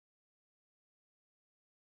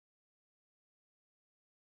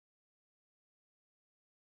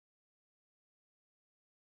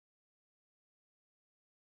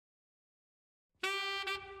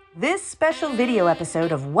This special video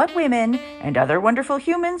episode of What Women and Other Wonderful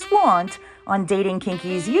Humans Want on Dating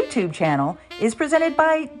Kinky's YouTube channel is presented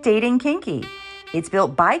by Dating Kinky. It's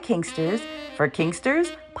built by Kinksters, for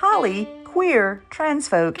Kinksters, poly, queer, trans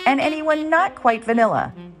folk, and anyone not quite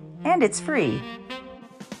vanilla. And it's free.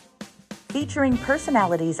 Featuring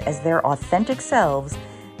personalities as their authentic selves,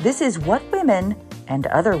 this is What Women and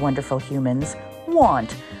Other Wonderful Humans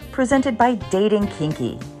Want, presented by Dating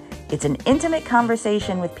Kinky. It's an intimate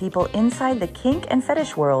conversation with people inside the kink and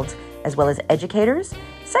fetish worlds, as well as educators,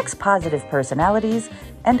 sex-positive personalities,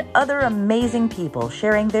 and other amazing people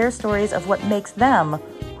sharing their stories of what makes them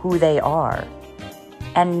who they are.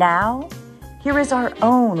 And now, here is our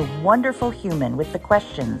own wonderful human with the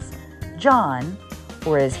questions, John,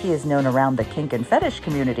 or as he is known around the kink and fetish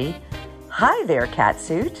community, hi there,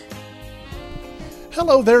 catsuit.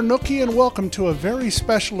 Hello there, Nookie, and welcome to a very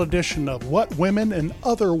special edition of What Women and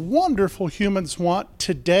Other Wonderful Humans Want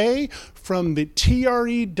today from the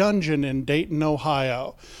TRE dungeon in Dayton,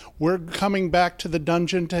 Ohio. We're coming back to the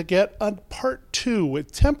dungeon to get a part 2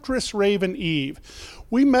 with Temptress Raven Eve.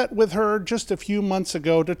 We met with her just a few months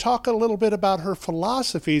ago to talk a little bit about her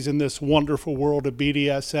philosophies in this wonderful world of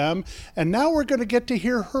BDSM, and now we're going to get to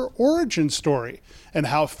hear her origin story and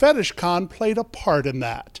how FetishCon played a part in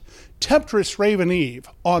that. Temptress Raven Eve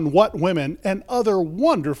on What Women and Other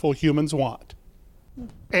Wonderful Humans Want.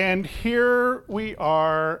 And here we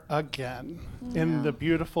are again in the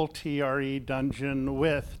beautiful TRE dungeon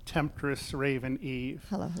with Temptress Raven Eve.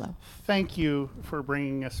 Hello, hello. Thank you for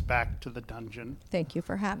bringing us back to the dungeon. Thank you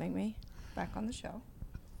for having me back on the show.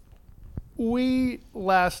 We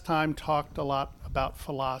last time talked a lot about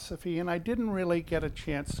philosophy, and I didn't really get a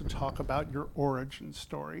chance to talk about your origin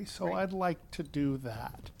story, so Right. I'd like to do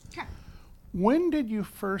that. Okay. When did you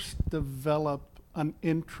first develop an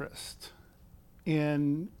interest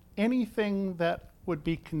in anything that would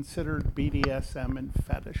be considered BDSM and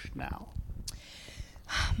fetish now?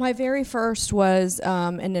 My very first was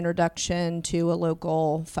an introduction to a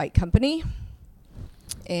local fight company.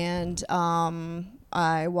 And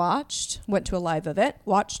I went to a live event,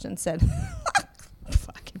 watched and said,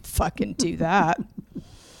 I can fucking do that.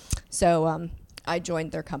 So I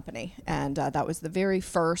joined their company, and that was the very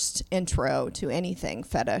first intro to anything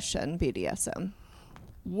fetish and BDSM.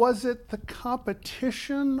 Was it the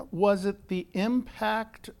competition? Was it the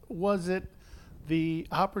impact? Was it the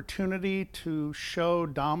opportunity to show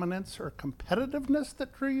dominance or competitiveness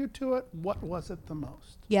that drew you to it? What was it the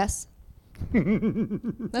most? Yes.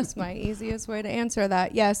 That's my easiest way to answer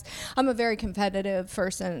that. Yes. I'm a very competitive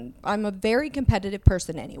person. I'm a very competitive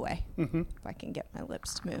person anyway. Mm-hmm. If I can get my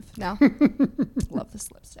lips to move now. Love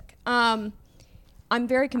this lipstick. I'm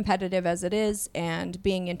very competitive as it is, and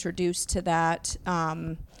being introduced to that,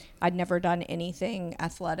 I'd never done anything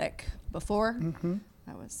athletic before. Mm-hmm.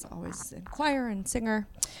 I was always in choir and singer,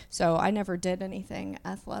 so I never did anything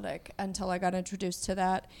athletic until I got introduced to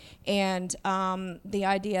that. And the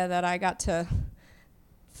idea that I got to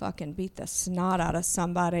fucking beat the snot out of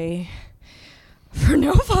somebody for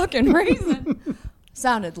no fucking reason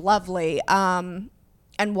sounded lovely. And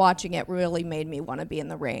watching it really made me want to be in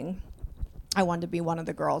the ring. I wanted to be one of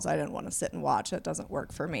the girls. I didn't want to sit and watch. That doesn't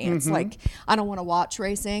work for me. Mm-hmm. It's like, I don't want to watch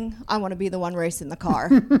racing. I want to be the one racing the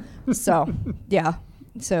car. So, yeah.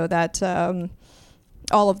 So that,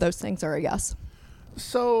 all of those things are a yes.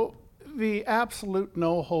 So the absolute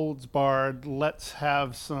no holds barred, let's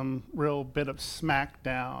have some real bit of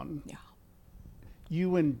smackdown. Yeah.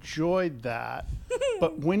 You enjoyed that,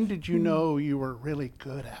 but when did you know you were really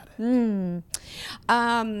good at it?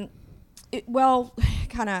 Well,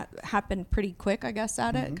 kind of happened pretty quick, I guess,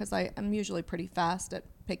 at it, because I'm usually pretty fast at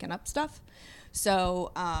picking up stuff.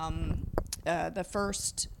 So the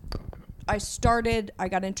first I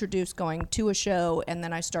got introduced going to a show, and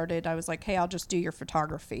then I was like, hey, I'll just do your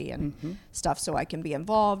photography and stuff so I can be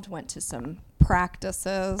involved. Went to some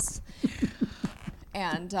practices.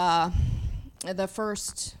 And the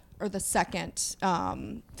first or the second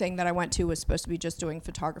thing that I went to was supposed to be just doing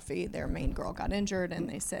photography. Their main girl got injured, and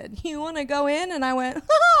they said, you want to go in? And I went,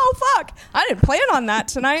 oh, fuck. I didn't plan on that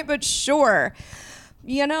tonight, but sure.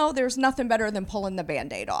 You know, there's nothing better than pulling the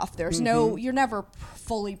Band-Aid off. There's you're never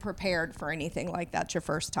fully prepared for anything like that your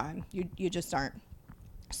first time. You just aren't.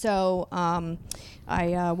 So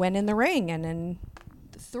I went in the ring, and in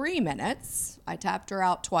 3 minutes, I tapped her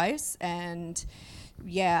out twice, and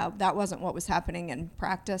yeah, that wasn't what was happening in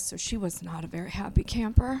practice. So she was not a very happy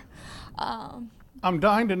camper. I'm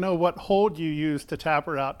dying to know what hold you used to tap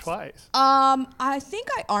her out twice. I think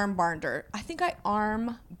I arm barred her. I think I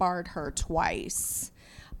arm barred her twice.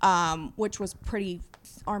 which was pretty.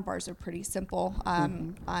 Arm bars are pretty simple.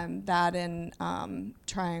 That and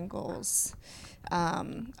triangles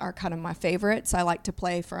are kind of my favorites. I like to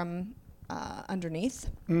play from underneath.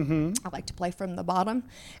 I like to play from the bottom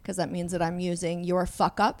because that means that I'm using your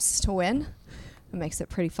fuck ups to win. It makes it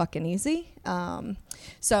pretty fucking easy.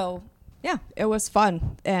 So yeah, it was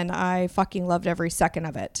fun, and I fucking loved every second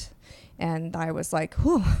of it. And I was like,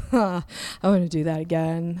 whew, I want to do that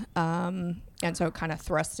again. And so it kind of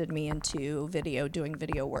thrusted me into doing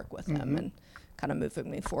video work with them, and kind of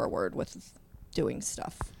moving me forward with doing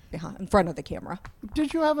stuff in front of the camera.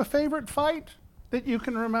 Did you have a favorite fight that you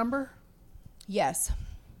can remember? Yes.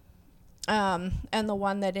 And the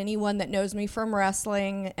one that anyone that knows me from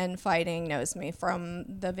wrestling and fighting knows me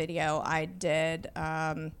from the video I did.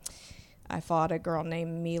 I fought a girl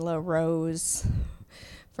named Mila Rose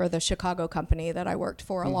for the Chicago company that I worked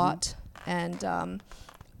for a lot. And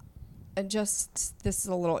just, this is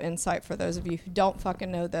a little insight for those of you who don't fucking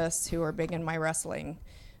know this, who are big in my wrestling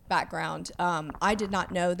background. I did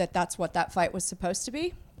not know that that's what that fight was supposed to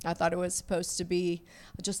be. I thought it was supposed to be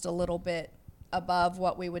just a little bit above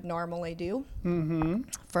what we would normally do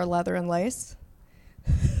for leather and lace.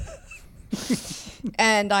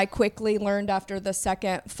 And I quickly learned after the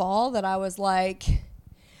second fall that I was like,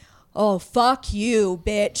 oh, fuck you,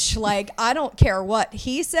 bitch. Like, I don't care what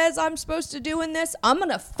he says I'm supposed to do in this. I'm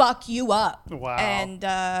going to fuck you up. Wow.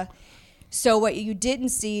 And so what you didn't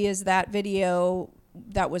see is that video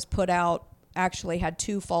that was put out actually had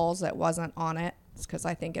 2 falls that wasn't on it. It's because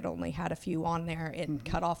I think it only had a few on there. It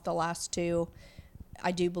cut off the last 2.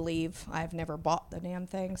 I do believe. I've never bought the damn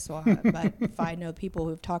thing, but if I know people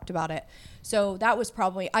who've talked about it. So that was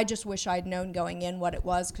probably, I just wish I'd known going in what it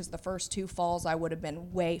was, because the first 2 falls I would have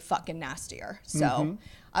been way fucking nastier. So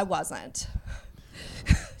I wasn't.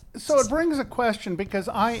 So it brings a question, because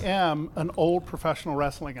I am an old professional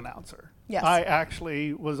wrestling announcer. Yes. I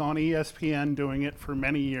actually was on ESPN doing it for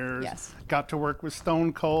many years. Yes. Got to work with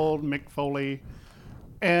Stone Cold, Mick Foley.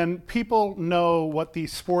 And people know what the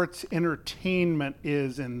sports entertainment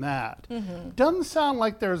is in that. Doesn't sound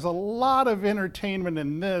like there's a lot of entertainment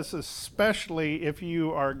in this, especially if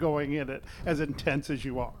you are going in it as intense as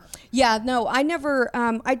you are. Yeah, no, I never,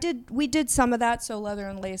 we did some of that. So leather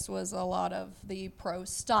and lace was a lot of the pro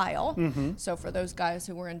style. So for those guys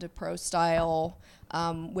who were into pro style,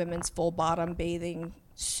 women's full bottom bathing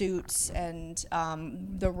suits and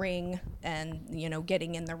the ring, and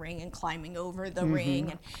getting in the ring and climbing over the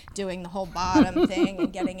ring and doing the whole bottom thing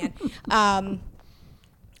and getting in,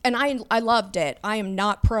 and I loved it. I am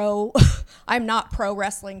not pro I'm not pro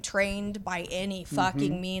wrestling trained by any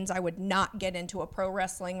fucking means. I would not get into a pro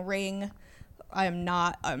wrestling ring. I'm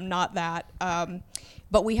not that,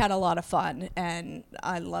 but we had a lot of fun, and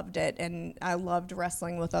I loved it, and I loved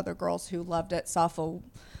wrestling with other girls who loved it. Safa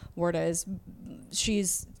Warda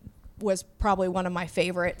was probably one of my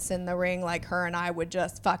favorites in the ring. Like, her and I would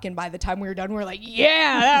just fucking, by the time we were done, we were like,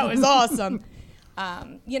 yeah, that was awesome.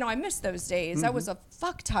 I miss those days. That was a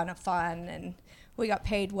fuck ton of fun, and we got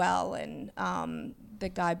paid well, and the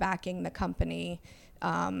guy backing the company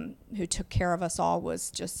who took care of us all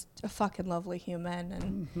was just a fucking lovely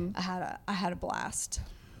human, and I had a blast.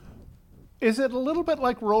 Is it a little bit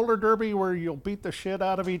like roller derby, where you'll beat the shit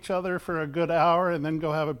out of each other for a good hour and then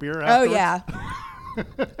go have a beer afterwards? Oh, yeah.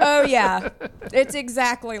 Oh, yeah. It's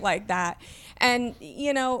exactly like that. And,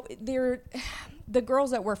 the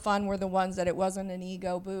girls that were fun were the ones that it wasn't an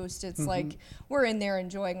ego boost. It's like, we're in there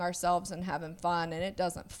enjoying ourselves and having fun, and it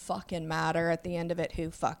doesn't fucking matter at the end of it who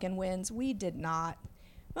fucking wins. We did not.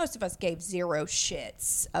 Most of us gave 0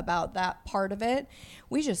 shits about that part of it.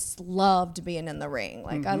 We just loved being in the ring.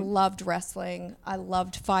 Like, I loved wrestling. I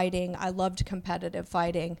loved fighting. I loved competitive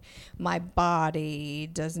fighting. My body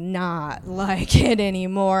does not like it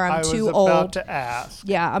anymore. I'm too old. I was about to ask.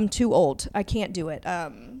 Yeah, I'm too old. I can't do it.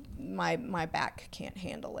 My back can't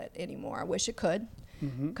handle it anymore. I wish it could,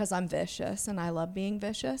 because I'm vicious, and I love being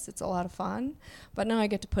vicious. It's a lot of fun. But now I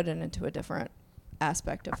get to put it into a different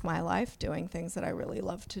aspect of my life, doing things that I really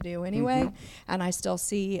love to do anyway. And I still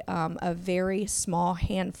see a very small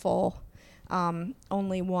handful,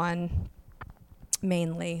 only one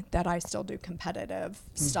mainly, that I still do competitive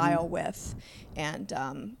style with. And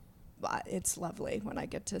it's lovely when I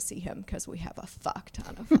get to see him, because we have a fuck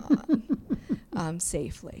ton of fun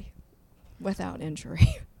safely, without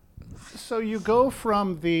injury. So you go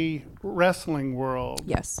from the wrestling world.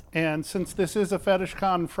 Yes. And since this is a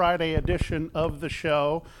FetishCon Friday edition of the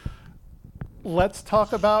show, let's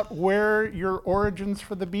talk about where your origins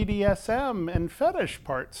for the BDSM and fetish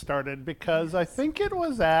part started, because I think it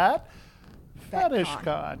was at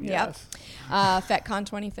FetishCon, yes. Yep. FetCon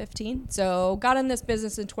 2015. So got in this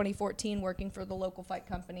business in 2014 working for the local fight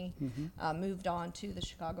company. Moved on to the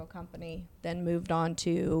Chicago company, then moved on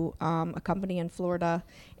to a company in Florida,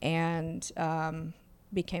 and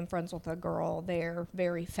became friends with a girl there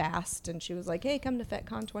very fast. And she was like, hey, come to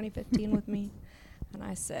FetCon 2015 with me. And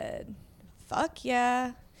I said, fuck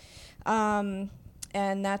yeah. And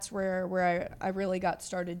that's where I really got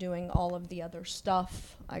started doing all of the other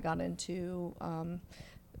stuff. I got into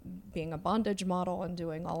being a bondage model and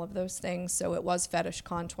doing all of those things. So it was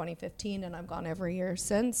FetishCon 2015, and I've gone every year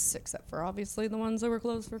since, except for obviously the ones that were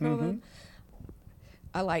closed for COVID.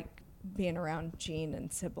 I like being around Jean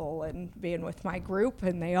and Sybil and being with my group,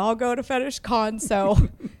 and they all go to FetishCon, so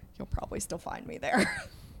you'll probably still find me there.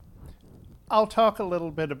 I'll talk a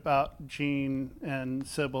little bit about Jean and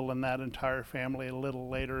Sybil and that entire family a little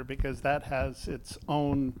later, because that has its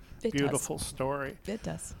own beautiful story. It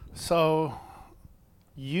does. So,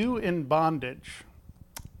 you in bondage.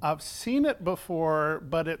 I've seen it before,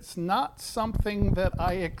 but it's not something that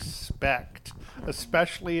I expect,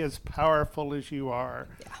 especially as powerful as you are.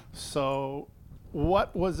 Yeah. So,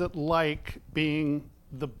 what was it like being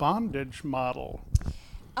the bondage model?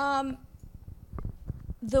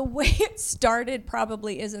 The way it started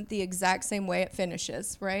probably isn't the exact same way it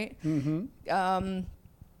finishes, right?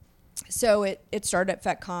 So it started at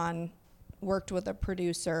FetCon, worked with a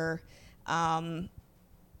producer,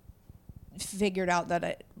 figured out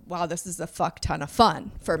that wow, this is a fuck ton of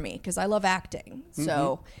fun for me because I love acting.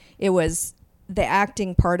 So it was the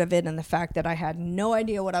acting part of it and the fact that I had no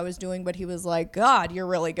idea what I was doing, but he was like, God, you're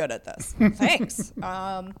really good at this. Thanks.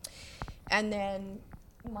 And then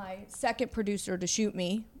my second producer to shoot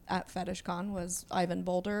me at FetishCon was Ivan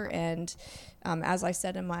Boulder, and as I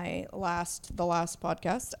said in the last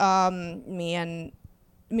podcast,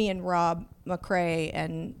 me and Rob McCrae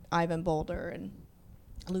and Ivan Boulder and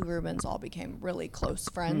Lou Rubens all became really close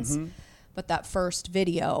friends. But that first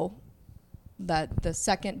video, the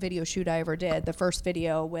second video shoot I ever did, the first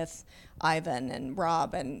video with Ivan and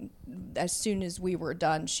Rob, and as soon as we were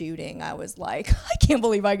done shooting, I was like, I can't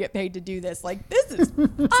believe I get paid to do this. Like, this is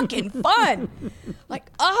fucking fun.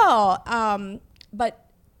 Like, but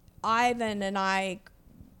Ivan and I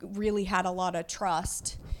really had a lot of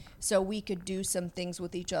trust, so we could do some things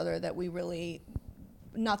with each other that we really,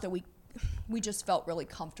 not that we just felt really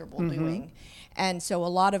comfortable doing. And so a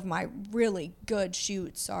lot of my really good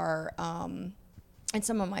shoots are, and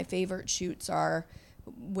some of my favorite shoots are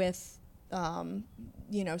with,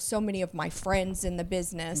 so many of my friends in the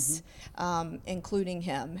business, including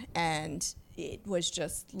him. And it was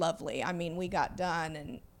just lovely. I mean, we got done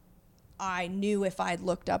and I knew if I'd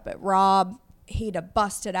looked up at Rob, he'd have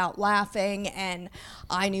busted out laughing, and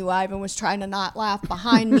I knew Ivan was trying to not laugh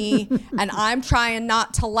behind me, and I'm trying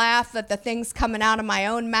not to laugh at the things coming out of my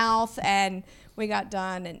own mouth, and we got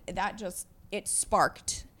done, and it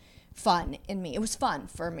sparked fun in me. It was fun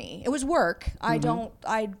for me. It was work. I don't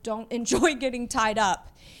enjoy getting tied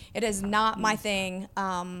up. It is not my thing,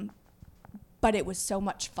 but it was so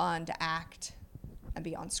much fun to act and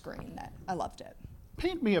be on screen that I loved it.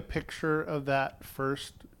 Paint me a picture of that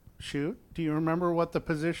first shoot. Do you remember what the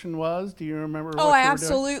position was? Do you remember what you were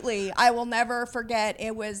absolutely doing? I will never forget.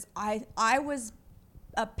 It was I was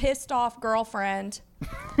a pissed off girlfriend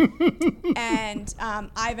and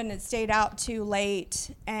Ivan had stayed out too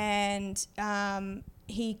late, and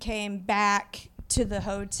he came back to the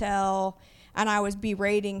hotel, and I was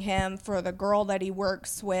berating him for the girl that he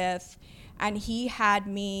works with, and he had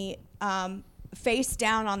me face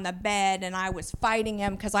down on the bed, and I was fighting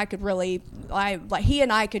him because I could really, he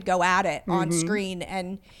and I could go at it on screen,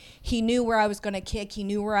 and he knew where I was going to kick, he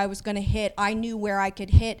knew where I was going to hit, I knew where I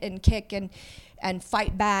could hit and kick and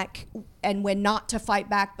fight back, and when not to fight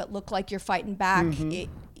back but look like you're fighting back.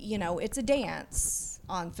 It's a dance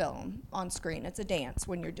on film, on screen. It's a dance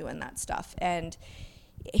when you're doing that stuff, and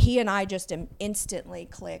he and I just instantly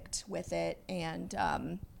clicked with it, and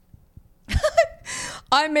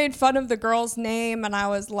I made fun of the girl's name, and I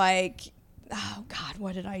was like, oh God,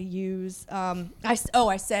 what did I use? I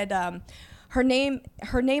said, her name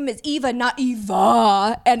is Eva, not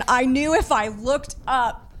Eva. And I knew if I looked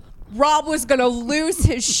up, Rob was going to lose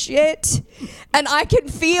his shit. And I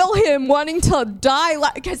could feel him wanting to die,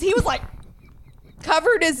 because he was like,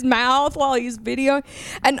 covered his mouth while he's videoing,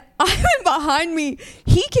 and Ivan behind me,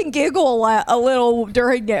 he can giggle a little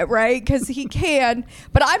during it, right? Because he can,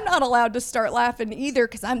 but I'm not allowed to start laughing either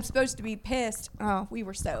because I'm supposed to be pissed. Oh, it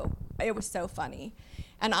was so funny,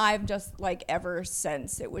 and I've just ever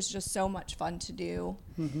since, it was just so much fun to do.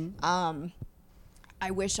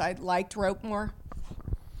 I wish I liked rope more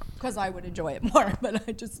because I would enjoy it more, but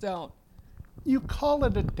I just don't. You call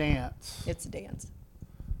it a dance. It's a dance.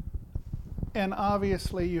 And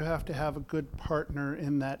obviously you have to have a good partner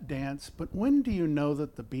in that dance. But when do you know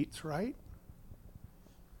that the beat's right?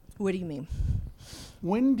 What do you mean?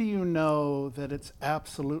 When do you know that it's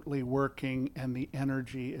absolutely working and the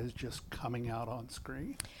energy is just coming out on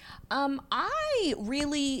screen? I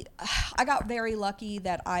got very lucky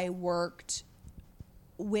that I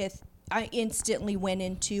instantly went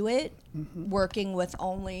into it, working with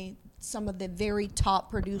only some of the very top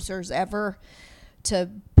producers ever to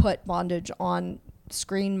put bondage on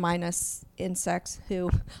screen, minus insects who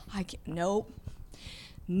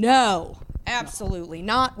no, absolutely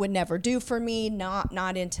not, would never do for me,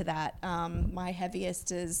 not into that. My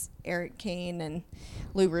heaviest is Eric Kane and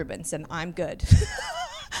Lou Rubens, and I'm good.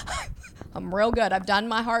 I'm real good. I've done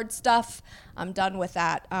my hard stuff. I'm done with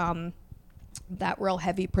that. That real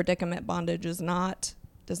heavy predicament bondage does not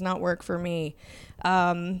work for me.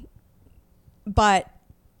 But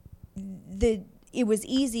it was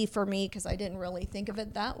easy for me because I didn't really think of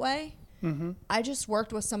it that way. Mm-hmm. I just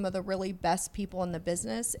worked with some of the really best people in the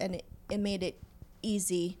business, and it made it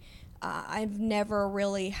easy. I've never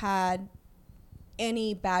really had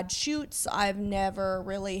any bad shoots. I've never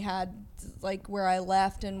really had like where I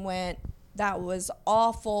left and went, that was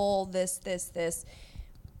awful, this.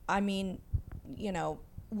 I mean, you know,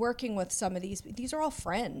 working with some of these are all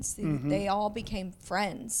friends. Mm-hmm. They all became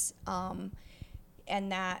friends.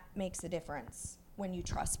 And that makes a difference when you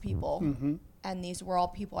trust people. Mm-hmm. And these were all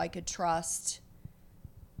people I could trust,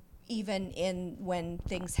 even when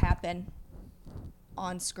things happen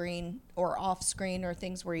on screen or off screen, or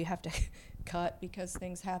things where you have to cut because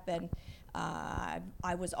things happen. I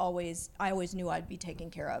always knew I'd be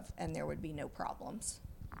taken care of and there would be no problems.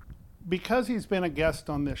 Because he's been a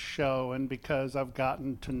guest on this show and because I've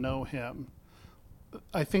gotten to know him,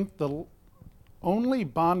 I think the only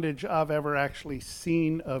bondage I've ever actually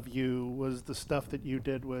seen of you was the stuff that you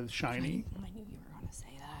did with Shiny. I knew you were going to say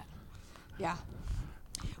that. Yeah.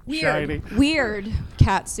 Weird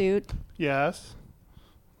cat suit. Yes.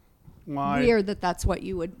 Why? Weird that's what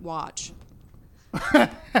you would watch. Weird.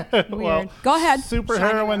 Well, go ahead.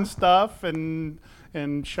 Superheroine stuff and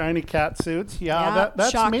shiny cat suits. Yeah, that's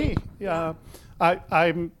shocking. me. Yeah.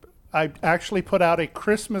 I actually put out a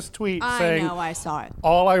Christmas tweet saying, I know, I saw it.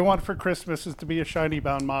 All I want for Christmas is to be a Shiny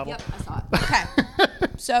Bound model. Yep, I saw it. Okay.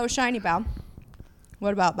 So, Shiny Bound.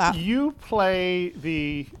 What about that? You play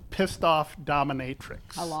the pissed off dominatrix.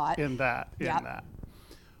 A lot. In that.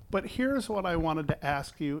 But here's what I wanted to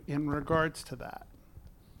ask you in regards to that.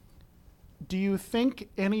 Do you think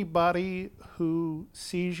anybody who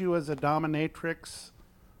sees you as a dominatrix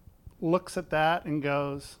looks at that and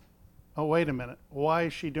goes, oh, wait a minute, why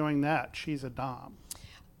is she doing that? She's a dom.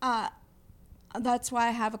 That's why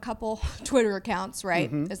I have a couple Twitter accounts,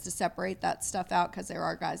 right? Mm-hmm. Is to separate that stuff out, because there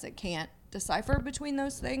are guys that can't decipher between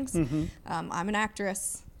those things. Mm-hmm. I'm an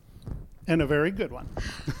actress. And a very good one.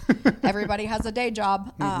 Everybody has a day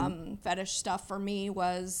job. Mm-hmm. Fetish stuff for me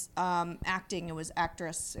was acting. It was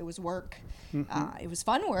actress. It was work. Mm-hmm. It was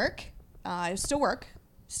fun work. It was still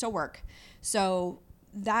work. So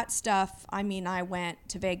that stuff, I mean, I went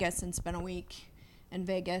to Vegas and spent a week in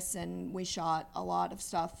Vegas, and we shot a lot of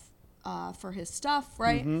stuff for his stuff,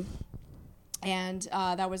 right? Mm-hmm. And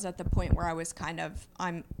that was at the point where I was kind of,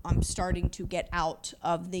 I'm starting to get out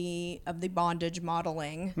of the bondage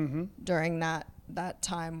modeling. Mm-hmm. During that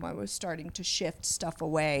time. I was starting to shift stuff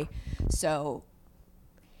away. So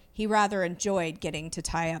he rather enjoyed getting to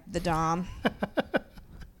tie up the dom.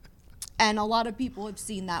 And a lot of people have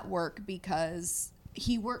seen that work because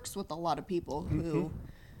he works with a lot of people who,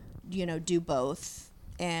 mm-hmm. Do both.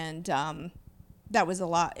 And that was a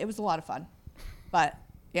lot. It was a lot of fun. But,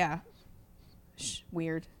 yeah.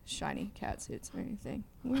 Weird, shiny cat suits or anything.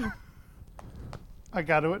 Weird. I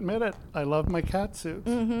got to admit it. I love my cat suits.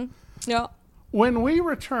 Mm-hmm. Yeah. When we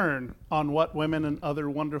return on What Women and Other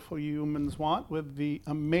Wonderful Humans Want with the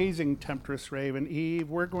amazing Temptress Raven Eve,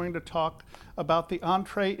 we're going to talk about the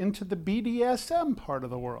entree into the BDSM part of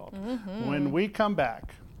the world. Mm-hmm. When we come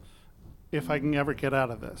back, if I can ever get out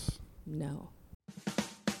of this. No.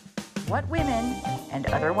 What Women and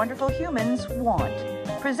Other Wonderful Humans Want.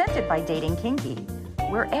 Presented by Dating Kinky,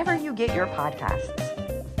 wherever you get your podcasts.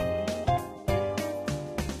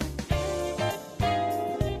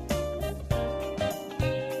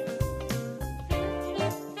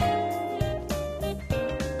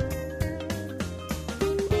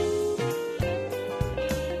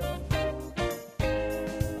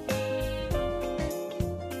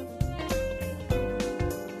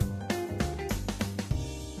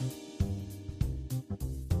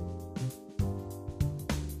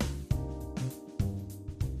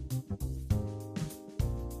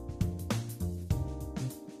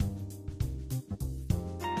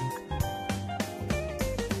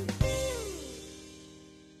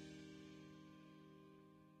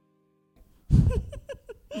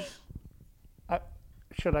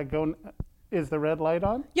 should I go? Is the red light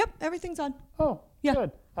on? Yep, everything's on. Oh, Yeah.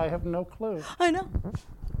 good. I have no clue. I know.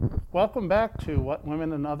 Welcome back to What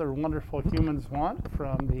Women and Other Wonderful Humans Want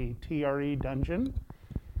from the TRE Dungeon.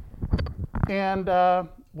 And, I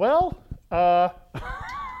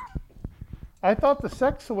thought the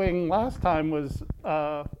sex swing last time was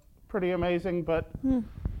pretty amazing, but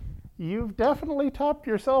you've definitely topped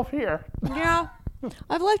yourself here. Yeah.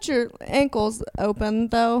 I've left your ankles open,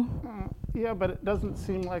 though. Yeah, but it doesn't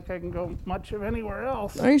seem like I can go much of anywhere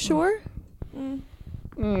else. Are you sure?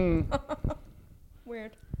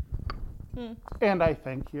 Weird. And I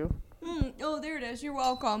thank you. Oh, there it is. You're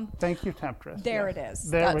welcome. Thank you, Temptress. There Yes. it is.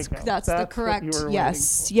 There we go. That's the correct. What you were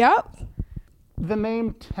Yes. waiting Yep. for. The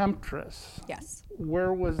name Temptress. Yes.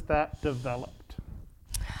 Where was that developed?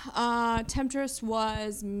 Temptress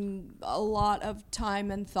was a lot of time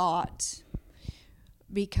and thought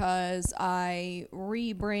because I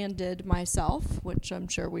rebranded myself, which I'm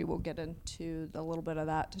sure we will get into a little bit of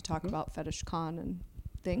that to talk about Fetish Con and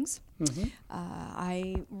things.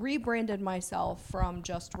 I rebranded myself from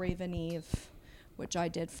just Raven Eve, which I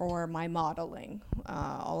did for my modeling.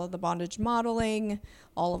 All of the bondage modeling,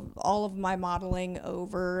 all of my modeling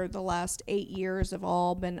over the last 8 years have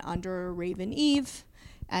all been under Raven Eve.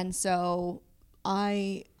 And so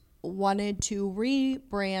I wanted to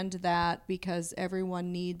rebrand that because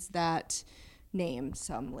everyone needs that name.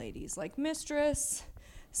 Some ladies like mistress,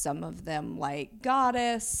 some of them like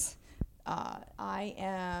goddess. I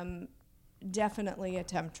am definitely a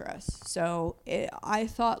temptress. So I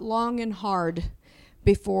thought long and hard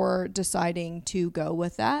before deciding to go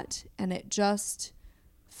with that, and it just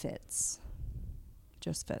fits.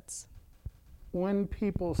 Just fits. When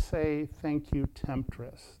people say thank you,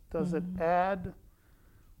 Temptress, does it add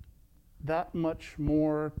that much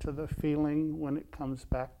more to the feeling when it comes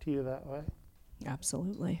back to you that way?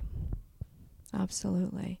 Absolutely.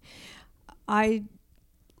 Absolutely. I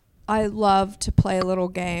love to play a little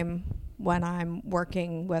game when I'm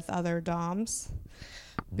working with other DOMs,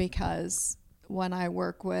 because when I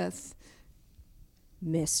work with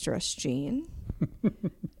Mistress Jean,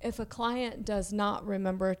 if a client does not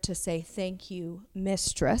remember to say thank you,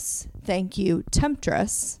 mistress, thank you,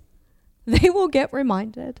 temptress, they will get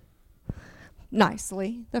reminded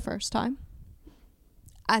nicely the first time,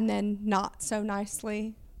 and then not so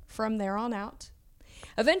nicely from there on out.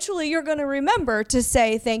 Eventually, you're going to remember to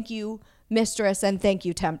say thank you, mistress, and thank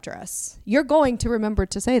you, temptress. You're going to remember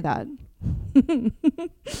to say that.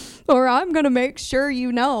 Or I'm going to make sure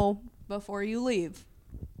you know before you leave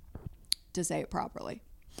to say it properly.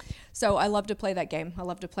 So I love to play that game. I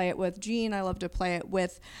love to play it with Jean. I love to play it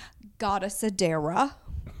with Goddess Adara.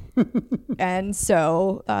 And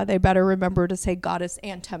so they better remember to say goddess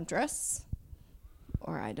and temptress,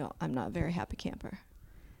 or I'm not a very happy camper.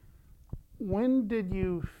 When did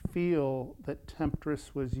you feel that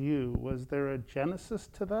Temptress was you? Was there a genesis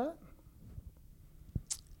to that?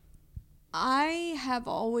 I have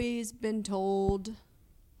always been told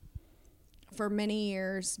for many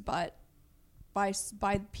years, but by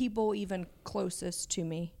people even closest to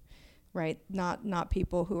me, right? Not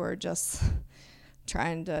people who are just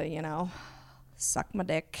trying to, suck my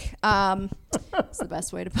dick. It's the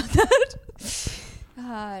best way to put that.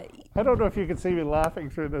 I don't know if you can see me laughing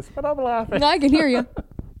through this, but I'm laughing. No, I can hear you.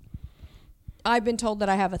 I've been told that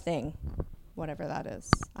I have a thing, whatever that is.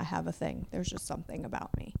 I have a thing. There's just something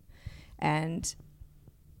about me. And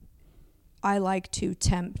I like to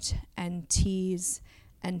tempt and tease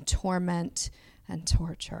and torment and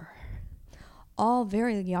torture. All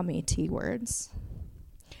very yummy T words.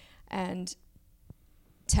 And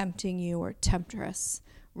tempting you or temptress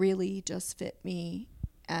really just fit me.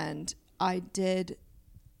 And I did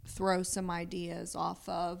throw some ideas off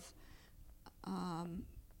of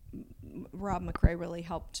Rob McRae really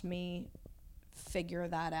helped me figure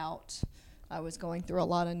that out. I was going through a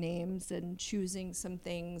lot of names and choosing some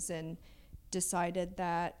things and decided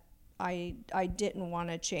that I didn't want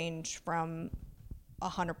to change from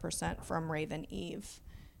 100% from Raven Eve,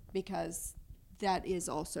 because that is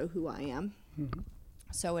also who I am. Mm-hmm.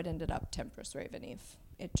 So it ended up Temptress Raven Eve.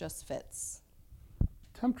 It just fits.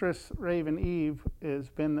 Temptress Raven Eve has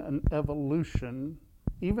been an evolution.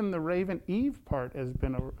 Even the Raven Eve part has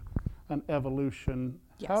been an evolution.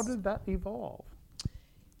 Yes. How did that evolve?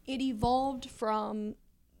 It evolved from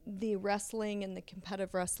the wrestling and the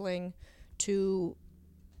competitive wrestling to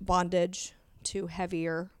bondage, to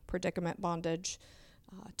heavier predicament bondage,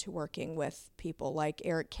 to working with people like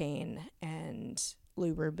Eric Kane and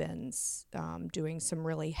Lou Rubens, doing some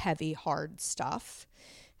really heavy, hard stuff.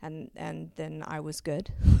 And then I was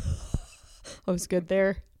good. I was good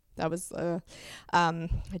there. That was, I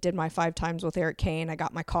did my 5 times with Eric Kane. I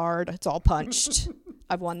got my card. It's all punched.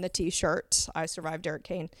 I've won the t-shirt. I survived Eric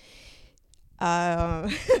Kane.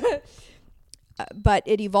 But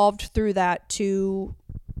it evolved through that to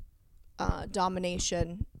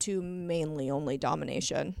domination, to mainly only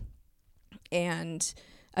domination. And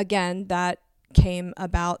again, that came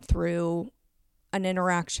about through an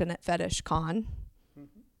interaction at Fetish Con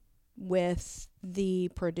with the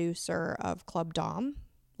producer of Club Dom,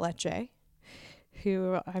 Leche,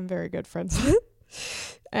 who I'm very good friends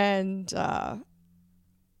with. And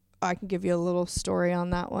I can give you a little story on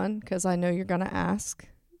that one because I know you're going to ask.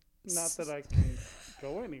 Not that I can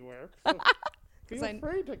go anywhere. So feel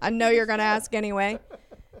free to. I know you're going to ask anyway.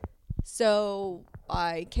 So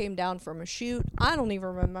I came down from a shoot. I don't even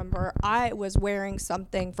remember. I was wearing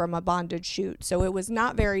something from a bondage shoot. So it was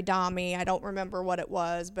not very dommy. I don't remember what it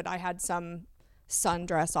was, but I had some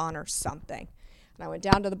sundress on or something. And I went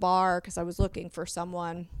down to the bar because I was looking for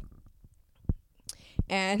someone.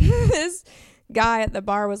 And this guy at the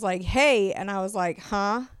bar was like, hey. And I was like,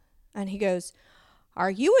 huh? And he goes,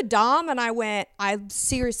 are you a dom? And I went,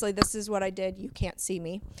 seriously, this is what I did. You can't see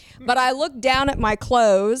me. But I looked down at my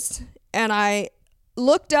clothes and I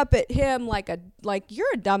looked up at him like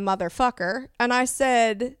you're a dumb motherfucker. And I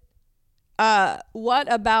said,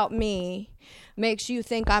 what about me makes you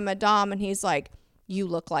think I'm a dom? And he's like, you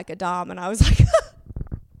look like a dom. And I was like,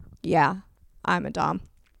 yeah, I'm a dom.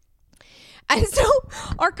 And so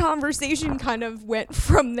our conversation kind of went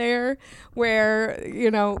from there where,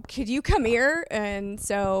 could you come here? And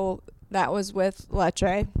so that was with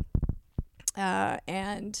Leche.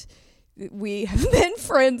 And we have been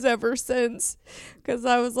friends ever since because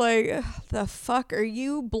I was like, the fuck, are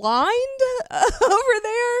you blind over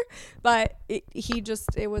there? But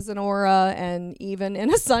it was an aura, and even in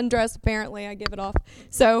a sundress, apparently I give it off.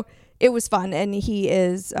 So it was fun. And he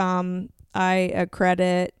is, I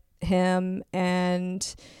accredit him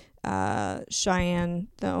and Cheyenne,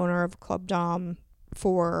 the owner of Club Dom,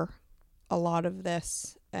 for a lot of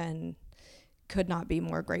this, and could not be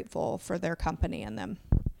more grateful for their company and them.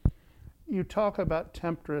 You talk about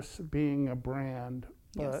Temptress being a brand,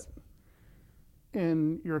 but Yes.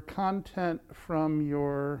 in your content from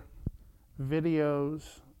your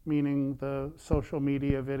videos, meaning the social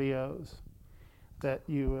media videos that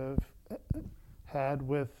you have had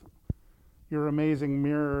with your amazing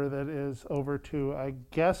mirror that is over to, I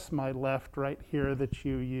guess, my left right here that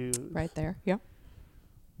you use. Right there, yeah.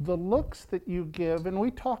 The looks that you give, and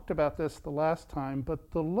we talked about this the last time,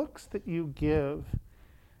 but the looks that you give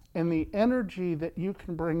and the energy that you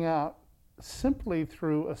can bring out simply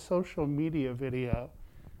through a social media video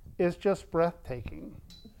is just breathtaking.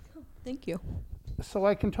 Thank you. So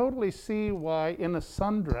I can totally see why in a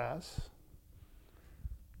sundress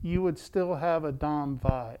you would still have a dom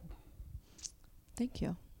vibe. Thank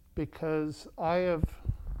you. Because I have,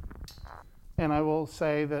 and I will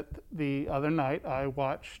say that the other night I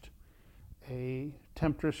watched a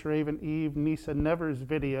Temptress Raven Eve Nisa Nevers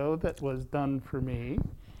video that was done for me.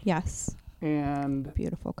 Yes. And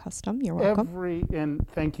beautiful custom. You're welcome. and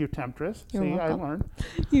thank you, Temptress. You're See, welcome. I learned.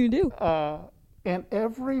 You do. And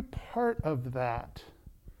every part of that,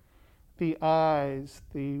 the eyes,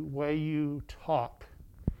 the way you talk,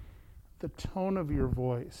 the tone of your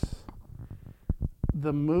voice,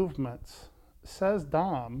 the movements, says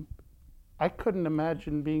Dom, I couldn't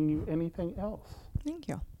imagine being you anything else. Thank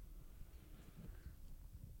you.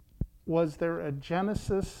 Was there a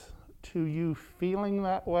genesis to you feeling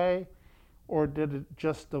that way, or did it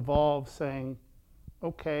just evolve saying,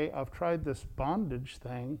 okay, I've tried this bondage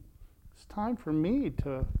thing, it's time for me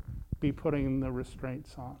to be putting the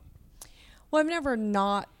restraints on? Well, I've never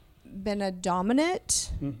not been a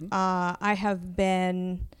dominant. Mm-hmm. I have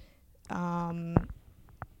been the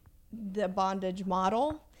bondage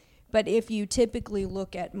model. But if you typically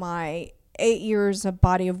look at my 8 years of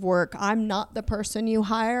body of work, I'm not the person you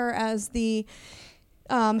hire as the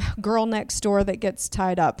girl next door that gets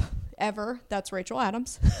tied up ever. That's Rachel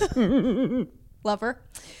Adams. Love her.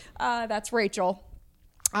 That's Rachel.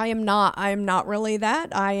 I am not really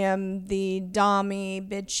that. I am the dommy,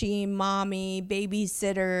 bitchy, mommy,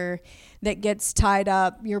 babysitter that gets tied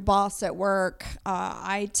up, your boss at work.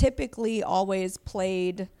 I typically always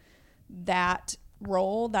played that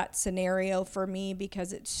role, that scenario for me,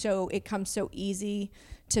 because it comes so easy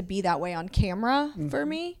to be that way on camera for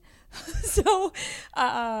me. So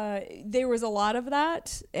there was a lot of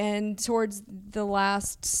that, and towards the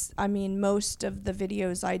last, most of the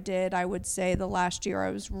videos I did, I would say the last year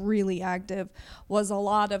I was really active, was a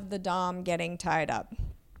lot of the dom getting tied up.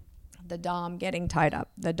 the dom getting tied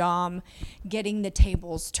up, the dom getting the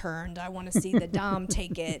tables turned. I want to see the dom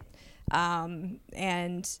take it.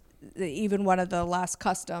 And even one of the last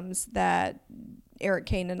customs that Eric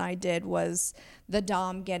Kane and I did was the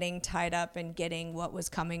dom getting tied up and getting what was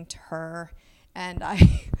coming to her. And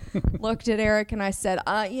I looked at Eric and I said,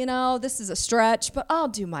 this is a stretch, but I'll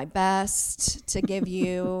do my best to give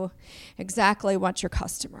you exactly what your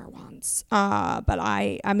customer wants. But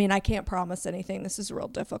I can't promise anything. This is real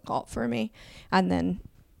difficult for me. And then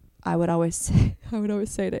I would always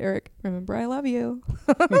say to Eric, remember, I love you.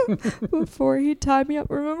 Before he tied me up,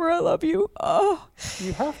 remember, I love you. Oh,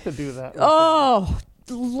 you have to do that. Oh,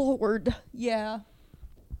 Lord. Yeah.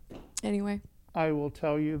 Anyway. I will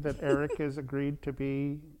tell you that Eric has agreed to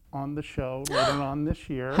be on the show later on this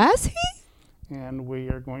year. Has he? And we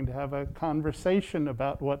are going to have a conversation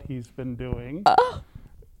about what he's been doing.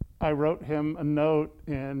 I wrote him a note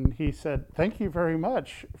and he said, thank you very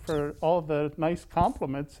much for all the nice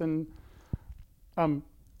compliments. And I'm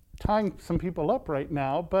tying some people up right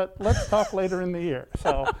now, but let's talk later in the year.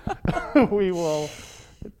 So we will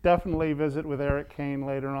definitely visit with Eric Kane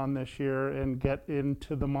later on this year and get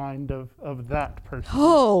into the mind of that person.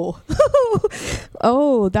 Oh,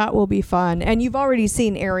 that will be fun. And you've already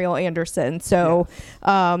seen Ariel Anderson. So, yes.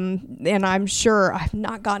 And I'm sure I've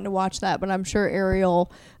not gotten to watch that, but I'm sure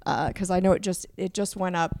Ariel, cause I know it just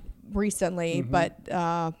went up recently, but,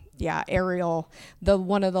 Ariel,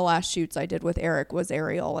 one of the last shoots I did with Eric was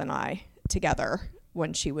Ariel and I together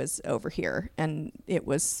when she was over here. And it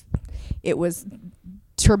was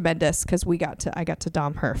tremendous because I got to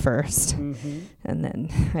dom her first, and then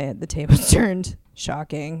I had the tables turned.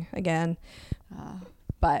 Shocking again,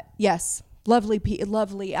 but yes,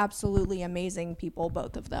 lovely, absolutely amazing people,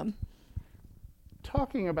 both of them.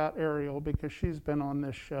 Talking about Ariel, because she's been on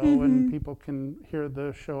this show and people can hear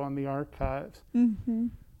the show on the archives.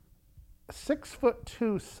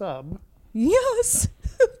 6'2" sub. Yes.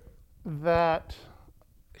 That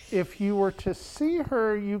if you were to see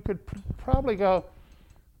her, you could probably go,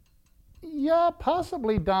 yeah,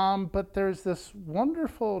 possibly dom, but there's this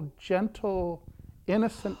wonderful, gentle,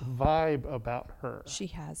 innocent vibe about her. She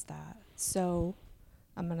has that. So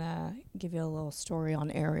I'm going to give you a little story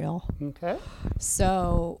on Ariel. Okay.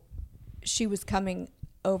 So she was coming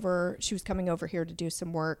over here to do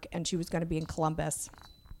some work, and she was going to be in Columbus.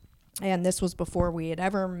 And this was before we had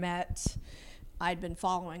ever met. I'd been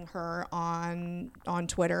following her on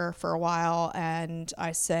Twitter for a while, and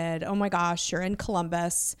I said, oh my gosh, you're in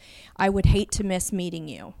Columbus. I would hate to miss meeting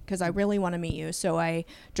you because I really want to meet you. So I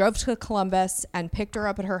drove to Columbus and picked her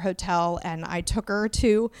up at her hotel, and I took her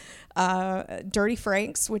to Dirty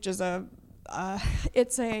Frank's, which is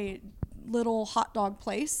it's a little hot dog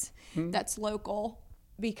place that's local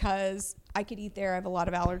because I could eat there. I have a lot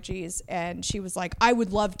of allergies. And she was like, I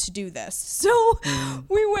would love to do this. So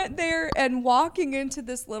we went there, and walking into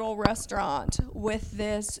this little restaurant with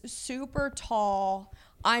this super tall,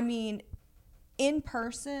 in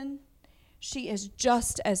person, she is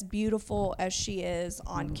just as beautiful as she is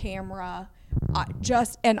on camera.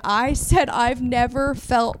 And I said, I've never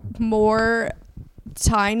felt more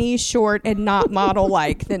tiny, short, and not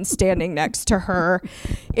model-like than standing next to her.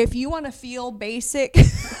 If you want to feel basic,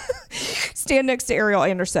 stand next to Ariel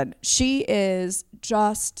Anderson. She is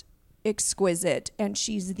just exquisite, and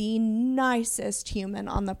she's the nicest human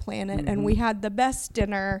on the planet. And we had the best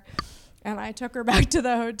dinner, and I took her back to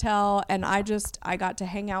the hotel, and I got to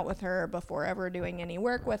hang out with her before ever doing any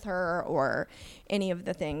work with her or any of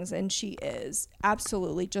the things. And she is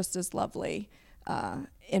absolutely just as lovely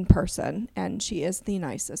in person, and she is the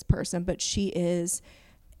nicest person, but she is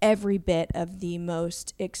every bit of the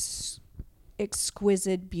most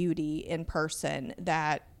exquisite beauty in person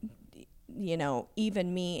that,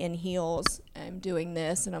 even me in heels, I'm doing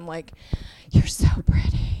this and I'm like, you're so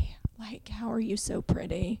pretty. Like, how are you so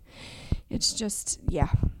pretty? It's just,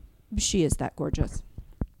 she is that gorgeous.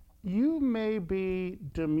 You may be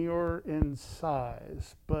demure in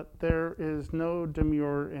size, but there is no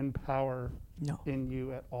demure in power in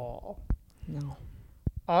you at all. No.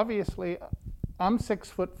 Obviously, I'm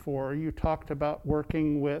 6'4". You talked about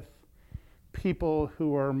working with people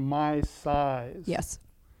who are my size. Yes.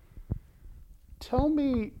 Tell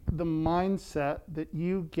me the mindset that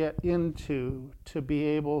you get into to be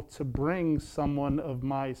able to bring someone of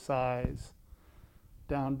my size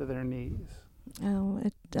down to their knees. Oh,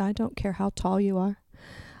 I don't care how tall you are.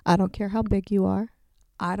 I don't care how big you are.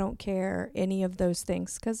 I don't care any of those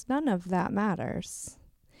things, because none of that matters.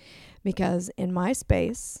 Because in my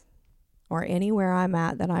space or anywhere I'm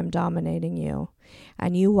at that I'm dominating you,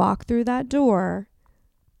 and you walk through that door,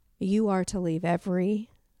 you are to leave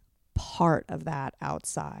every part of that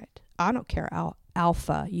outside. I don't care how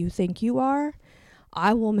alpha you think you are.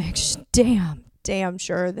 I will make damn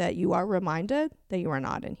sure that you are reminded that you are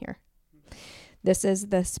not in here. This is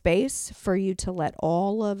the space for you to let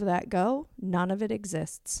all of that go. None of it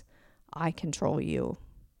exists. I control you.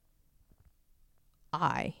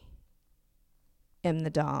 I am the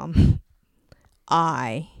dom.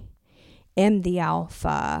 I am the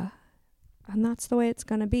alpha. And that's the way it's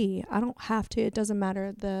going to be. I don't have to. It doesn't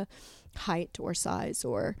matter the height or size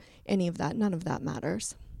or any of that. None of that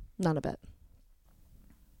matters. None of it.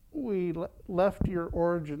 We left your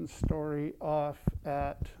origin story off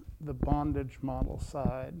at the bondage model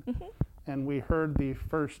side, mm-hmm. and we heard the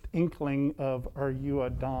first inkling of, are you a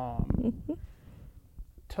dom? Mm-hmm.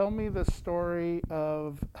 Tell me the story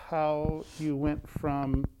of how you went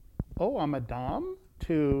from, oh, I'm a dom,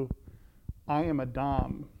 to I am a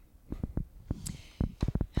dom.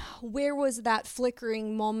 Where was that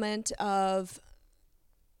flickering moment of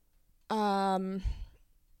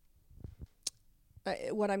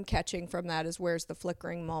what I'm catching from that is, where's the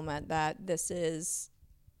flickering moment that this is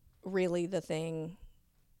really the thing,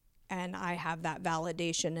 and I have that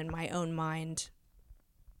validation in my own mind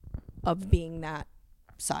of being that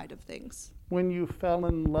side of things. When you fell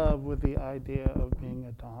in love with the idea of being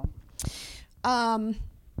a dom?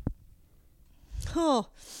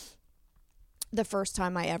 The first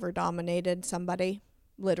time I ever dominated somebody,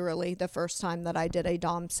 literally the first time that I did a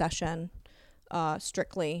dom session,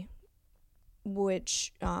 strictly,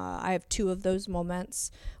 which I have two of those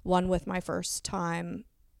moments. One with my first time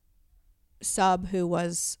sub, who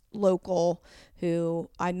was local, who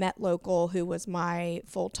I met local, who was my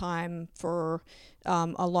full-time for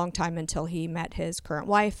a long time until he met his current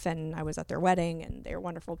wife, and I was at their wedding, and they're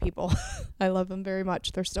wonderful people. I love them very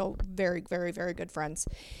much. They're still very, very, very good friends.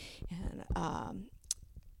 And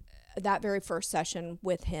that very first session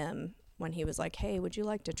with him, when he was like, hey, would you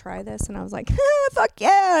like to try this? And I was like, fuck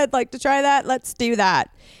yeah, I'd like to try that. Let's do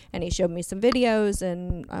that. And he showed me some videos,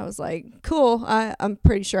 and I was like, cool, I'm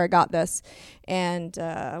pretty sure I got this. And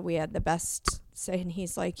we had the best say, and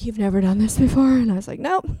he's like, you've never done this before? And I was like,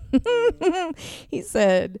 nope. He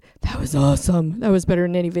said, that was awesome. That was better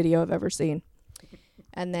than any video I've ever seen.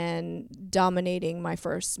 And then dominating my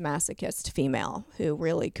first masochist female, who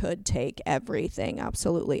really could take everything,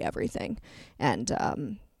 absolutely everything.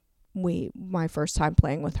 And my first time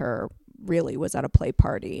playing with her really was at a play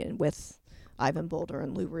party and with Ivan Boulder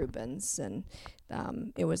and Lou Rubens, and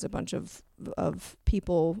it was a bunch of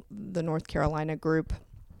people, the North Carolina group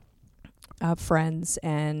of friends,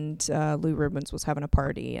 and Lou Rubens was having a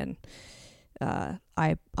party, and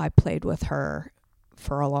I played with her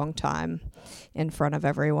for a long time in front of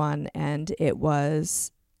everyone, and it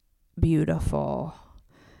was beautiful.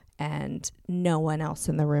 And no one else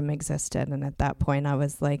in the room existed. And at that point, I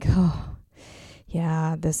was like, oh,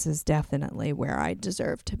 yeah, this is definitely where I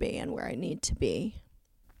deserve to be and where I need to be.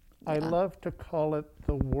 I love to call it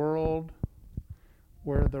the world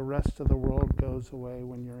where the rest of the world goes away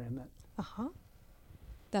when you're in it. Uh-huh.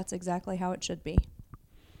 That's exactly how it should be.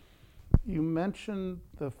 You mentioned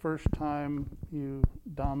the first time you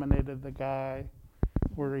dominated the guy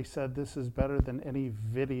where he said, this is better than any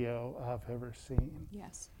video I've ever seen.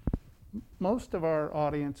 Yes. Most of our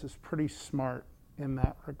audience is pretty smart in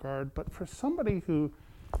that regard, but for somebody who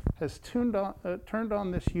has turned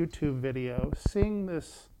on this YouTube video, seeing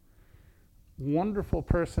this wonderful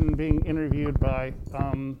person being interviewed by,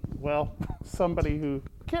 somebody who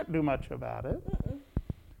can't do much about it,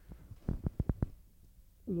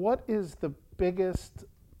 what is the biggest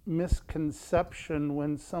misconception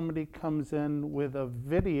when somebody comes in with a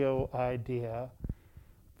video idea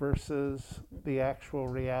versus the actual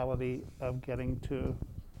reality of getting to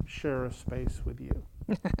share a space with you?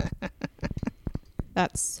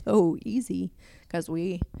 That's so easy, because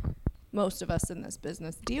most of us in this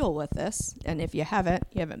business deal with this. And if you haven't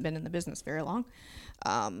been in the business very long,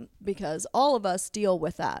 because all of us deal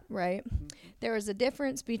with that, right? Mm-hmm. There is a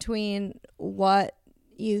difference between what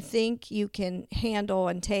you think you can handle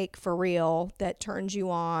and take for real that turns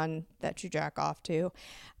you on, that you jack off to,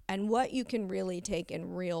 and what you can really take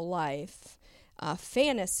in real life.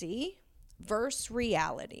 Fantasy versus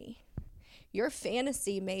reality. Your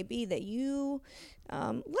fantasy may be that you,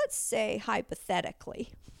 let's say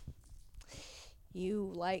hypothetically,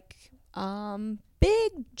 you like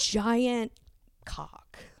big giant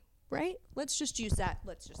cock, right? Let's just use that.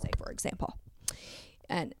 Let's just say, for example,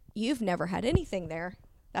 and you've never had anything there.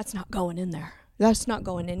 That's not going in there. That's not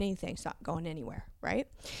going in anything. It's not going anywhere, right?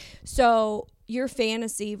 So your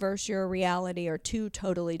fantasy versus your reality are two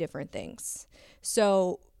totally different things.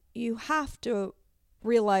 So you have to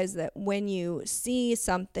realize that when you see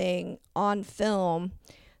something on film,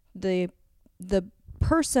 the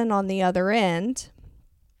person on the other end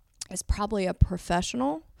is probably a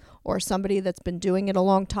professional or somebody that's been doing it a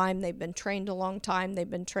long time. They've been trained a long time. They've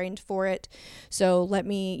been trained for it. So let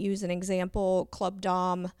me use an example. Club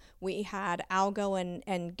Dom, we had Algo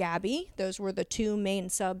and Gabby. Those were the two main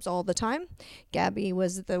subs all the time. Gabby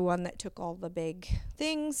was the one that took all the big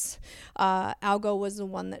things. Algo was the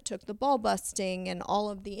one that took the ball busting and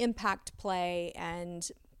all of the impact play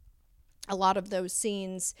and a lot of those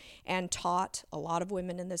scenes, and taught a lot of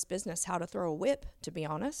women in this business how to throw a whip, to be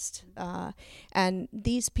honest. And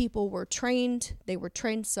these people were trained. They were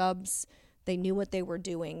trained subs. They knew what they were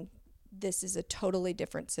doing. This is a totally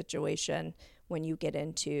different situation when you get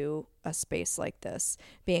into a space like this.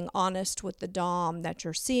 Being honest with the dom that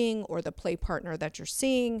you're seeing or the play partner that you're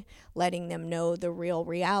seeing, letting them know the real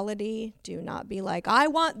reality. Do not be like, I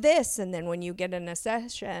want this. And then when you get in a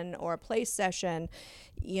session or a play session,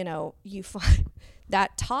 you know, you find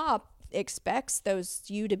that top expects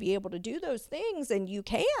you to be able to do those things and you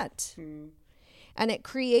can't. And it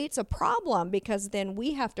creates a problem because then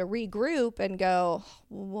we have to regroup and go,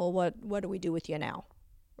 well, what do we do with you now?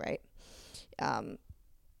 Right.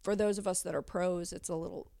 For those of us that are pros, it's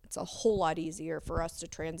a whole lot easier for us to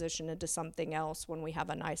transition into something else when we have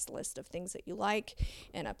a nice list of things that you like.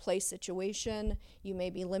 In a play situation, you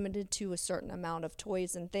may be limited to a certain amount of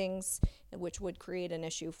toys and things, which would create an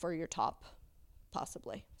issue for your top,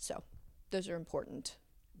 possibly. So those are important.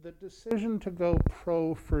 The decision to go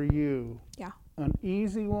pro for you, Yeah. an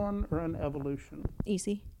easy one or an evolution?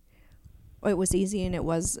 Easy. It was easy, and it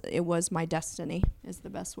was my destiny is the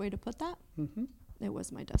best way to put that. Mm-hmm. It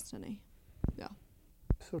was my destiny. Yeah.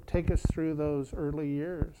 So take us through those early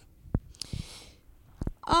years.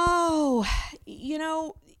 Oh, you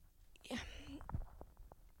know,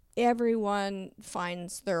 everyone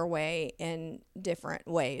finds their way in different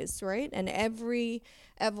ways, right? And every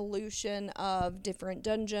evolution of different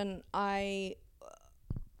dungeon I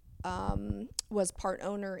was part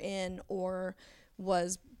owner in or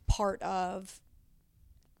was part of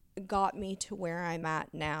got me to where I'm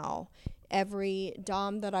at now. Every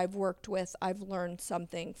dom that I've worked with, I've learned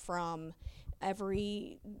something from.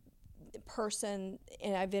 Every person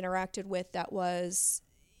I've interacted with that was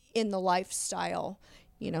in the lifestyle,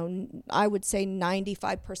 you know, I would say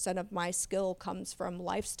 95% of my skill comes from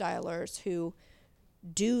lifestylers who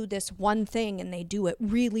do this one thing and they do it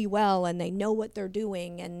really well and they know what they're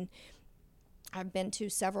doing. And I've been to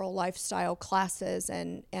several lifestyle classes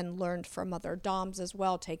and learned from other DOMs as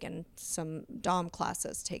well, taken some DOM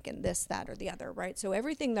classes, taken this, that, or the other, right? So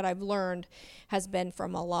everything that I've learned has been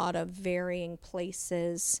from a lot of varying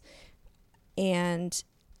places, and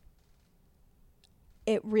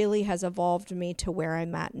it really has evolved me to where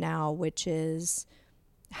I'm at now, which is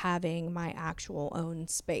having my actual own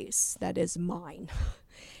space that is mine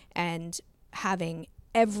and having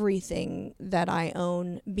everything that I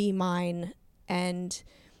own be mine. And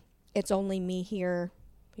it's only me here,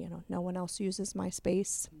 you know, no one else uses my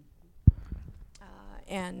space.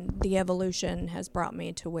 And the evolution has brought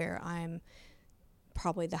me to where I'm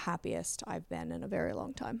probably the happiest I've been in a very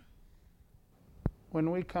long time. When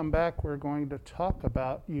we come back, we're going to talk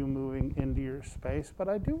about you moving into your space, but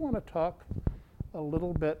I do want to talk a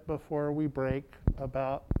little bit before we break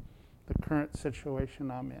about the current situation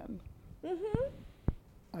I'm in.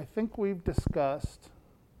 Mm-hmm. I think we've discussed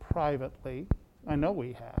privately, I know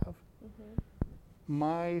we have,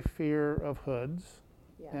 my fear of hoods.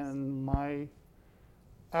 Yes. And my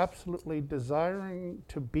absolutely desiring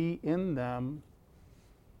to be in them,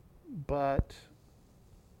 but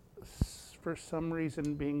for some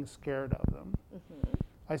reason being scared of them.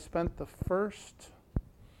 I spent the first,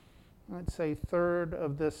 I'd say, third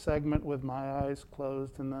of this segment with my eyes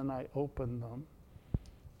closed, and then I opened them,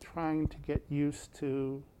 trying to get used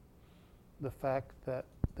to the fact that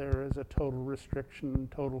there is a total restriction,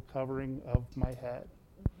 total covering of my head.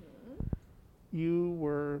 You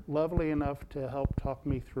were lovely enough to help talk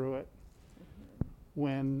me through it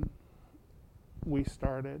when we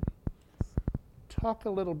started. Talk a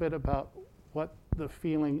little bit about what the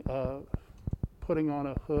feeling of putting on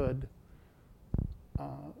a hood,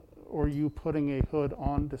 or you putting a hood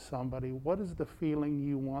onto somebody, what is the feeling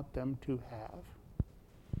you want them to have?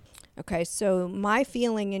 Okay, so my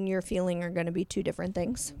feeling and your feeling are going to be two different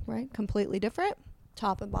things, right? Completely different,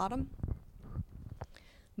 top and bottom.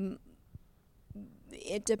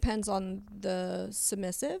 It depends on the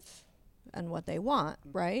submissive and what they want,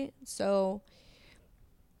 right? So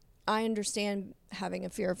I understand having a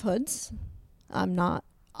fear of hoods.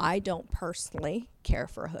 I don't personally care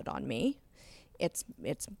for a hood on me. It's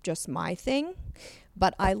just my thing,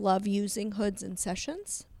 but I love using hoods in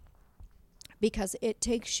sessions because it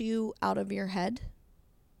takes you out of your head.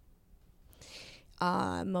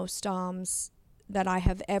 Most doms that I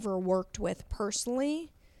have ever worked with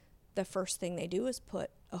personally, the first thing they do is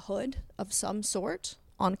put a hood of some sort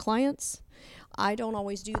on clients. I don't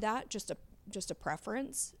always do that, just a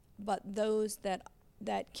preference. But those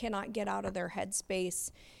that cannot get out of their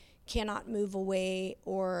headspace, cannot move away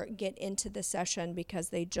or get into the session because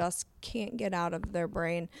they just can't get out of their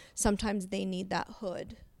brain, sometimes they need that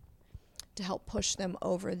hood to help push them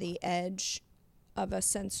over the edge of a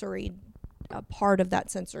part of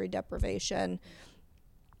that sensory deprivation,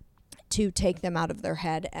 to take them out of their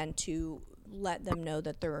head and to let them know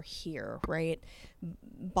that they're here, right?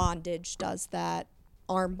 Bondage does that.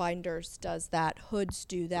 Arm binders does that. Hoods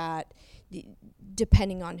do that,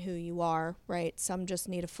 depending on who you are, right? Some just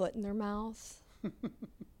need a foot in their mouth.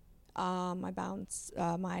 My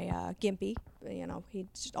Gimpy,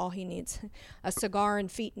 all he needs a cigar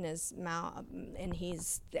and feet in his mouth, and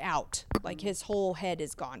he's out. Like, his whole head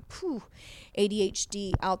is gone. Phew.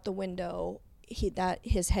 ADHD out the window.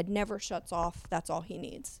 His head never shuts off. That's all he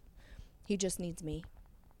needs. He just needs me.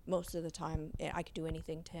 Most of the time, I could do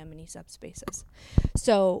anything to him, and he subspaces.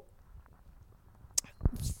 So,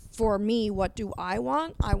 for me, what do I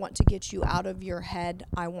want? I want to get you out of your head.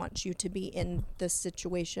 I want you to be in the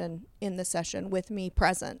situation, in the session with me,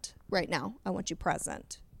 present right now. I want you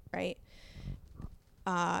present, right?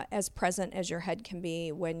 As present as your head can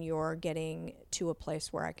be when you're getting to a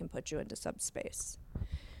place where I can put you into subspace.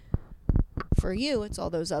 For you, it's all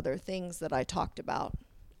those other things that I talked about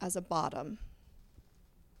as a bottom.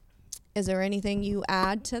 Is there anything you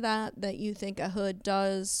add to that you think a hood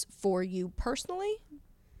does for you personally?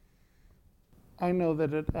 I know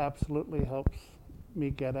that it absolutely helps me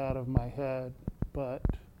get out of my head, but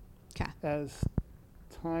as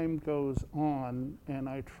time goes on and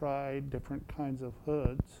I try different kinds of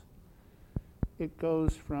hoods, it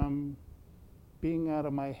goes from being out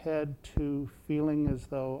of my head to feeling as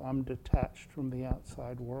though I'm detached from the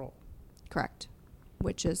outside world. Correct.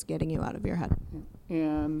 Which is getting you out of your head.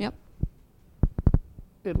 And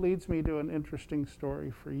it leads me to an interesting story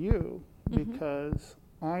for you, because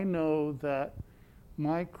I know that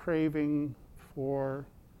my craving for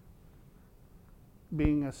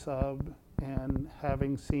being a sub and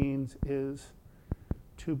having scenes is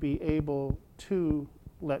to be able to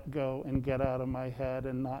let go and get out of my head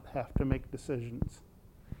and not have to make decisions.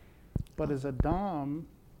 But as a dom,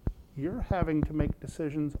 you're having to make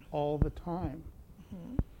decisions all the time.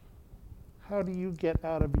 How do you get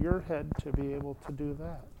out of your head to be able to do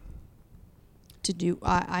that?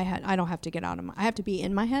 I don't have to get out of I have to be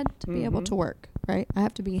in my head to be able to work, right? I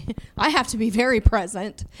have to be very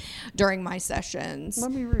present during my sessions.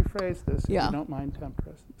 Let me rephrase this, if you don't mind,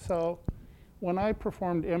 Temptress. So when I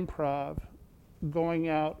performed improv, going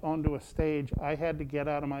out onto a stage, I had to get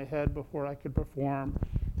out of my head before I could perform,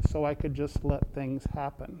 so I could just let things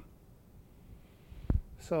happen.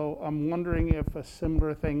 So I'm wondering if a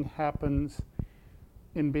similar thing happens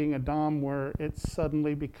in being a dom, where it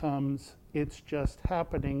suddenly becomes, it's just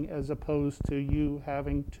happening, as opposed to you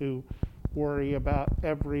having to worry about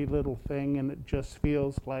every little thing, and it just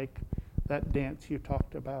feels like that dance you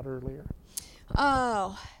talked about earlier.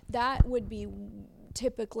 Oh, that would be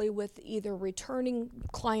typically with either returning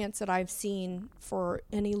clients that I've seen for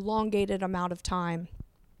an elongated amount of time,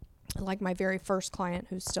 like my very first client,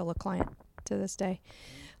 who's still a client to this day,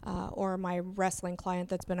 or my wrestling client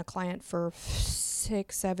that's been a client for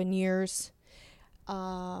 6-7 years,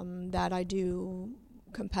 that I do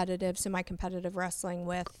semi-competitive wrestling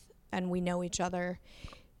with, and we know each other,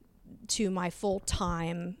 to my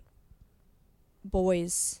full-time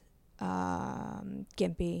boys,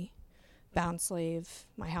 Gimpy, Bound Slave,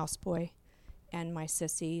 my houseboy, and my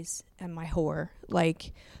sissies, and my whore.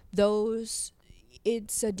 Like, those,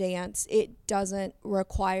 it's a dance. It doesn't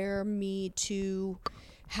require me to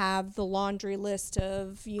have the laundry list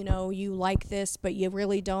of, you like this, but you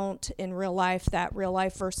really don't in real life, that real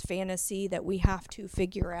life versus fantasy that we have to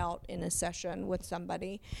figure out in a session with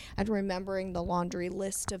somebody, and remembering the laundry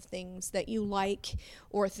list of things that you like,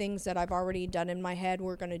 or things that I've already done in my head.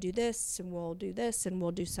 We're going to do this, and we'll do this, and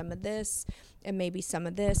we'll do some of this, and maybe some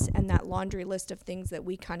of this, and that laundry list of things that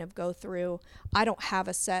we kind of go through. I don't have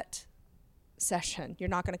a set session. You're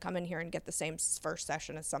not going to come in here and get the same first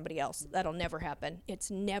session as somebody else. That'll never happen.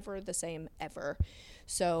 It's never the same ever.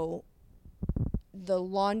 So the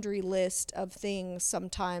laundry list of things,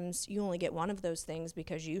 sometimes you only get one of those things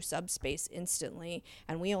because you subspace instantly,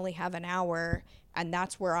 and we only have an hour, and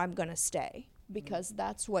that's where I'm going to stay, because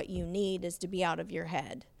that's what you need, is to be out of your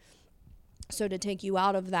head. So to take you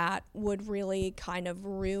out of that would really kind of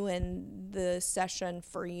ruin the session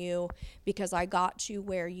for you, because I got you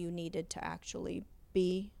where you needed to actually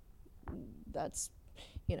be. That's,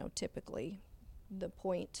 typically the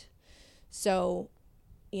point. So,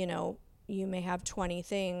 you may have 20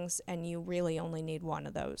 things and you really only need one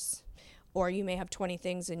of those. Or you may have 20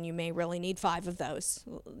 things and you may really need 5 of those.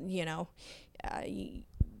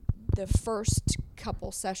 The first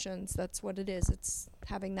couple sessions, that's what it is. It's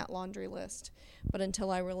having that laundry list. But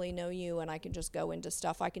until I really know you and I can just go into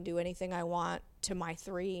stuff, I can do anything I want to my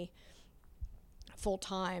 3 full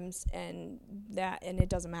times, and it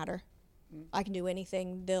doesn't matter. I can do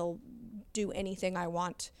anything. They'll do anything I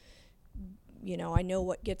want. I know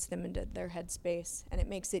what gets them into their headspace, and it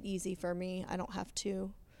makes it easy for me. I don't have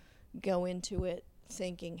to go into it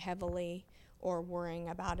thinking heavily or worrying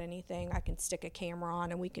about anything. I can stick a camera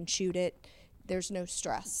on and we can shoot it. There's no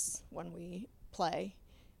stress when we play,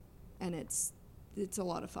 and it's a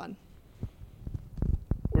lot of fun.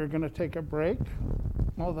 We're going to take a break,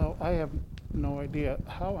 although I have no idea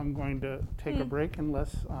how I'm going to take a break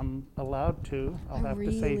unless I'm allowed to. I'll have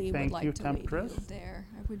to say thank you, Temptress. I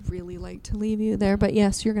would really like to leave you there, but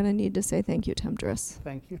yes, you're going to need to say thank you, Temptress.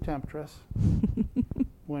 Thank you, Temptress.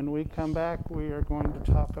 When we come back, we are going to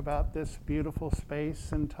talk about this beautiful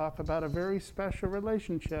space and talk about a very special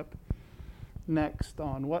relationship next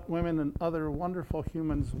on What Women and Other Wonderful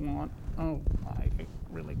Humans Want. Oh, I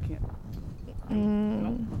really can't.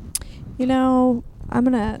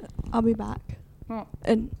 I'll be back. Oh.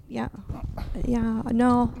 And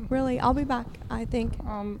no, really, I'll be back, I think.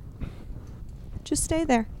 Just stay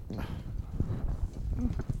there.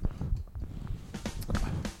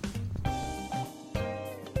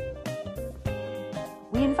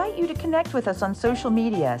 We invite you to connect with us on social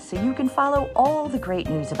media so you can follow all the great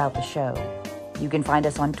news about the show. You can find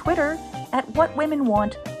us on Twitter at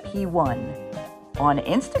WhatWomenWantP1, on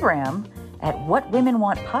Instagram at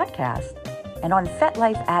WhatWomenWantPodcast, and on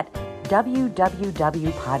FetLife at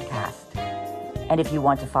WWWPodcast. And if you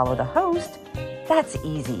want to follow the host, that's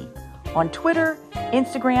easy. On Twitter,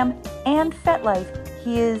 Instagram, and FetLife,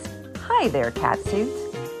 he is Hi There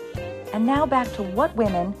Catsuits. And now back to What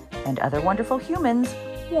Women and Other Wonderful Humans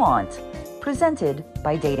Want, presented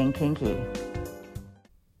by Dating Kinky.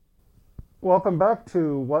 Welcome back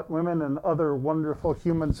to What Women and Other Wonderful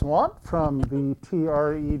Humans Want from the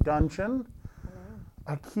TRE dungeon.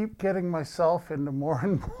 I keep getting myself into more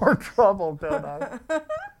and more trouble, don't I?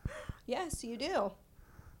 Yes, you do.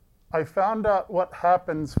 I found out what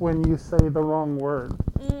happens when you say the wrong word.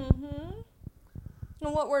 Mm-hmm.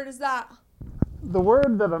 And what word is that? The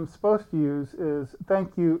word that I'm supposed to use is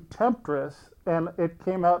thank you, Temptress, and it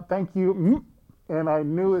came out thank you, and I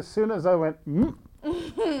knew as soon as I went,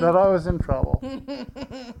 that I was in trouble.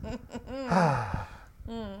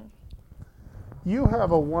 You have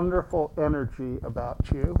a wonderful energy about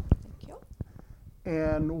you. Thank you.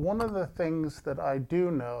 And one of the things that I do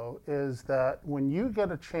know is that when you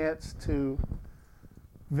get a chance to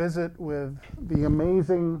visit with the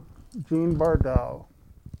amazing Jean Bardot,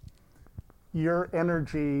 your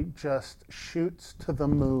energy just shoots to the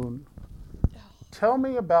moon. Tell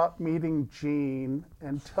me about meeting Jean,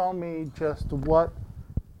 and tell me just what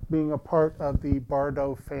being a part of the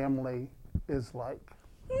Bardot family is like.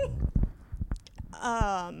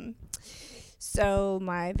 So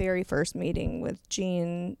my very first meeting with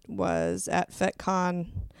Jean was at FetCon.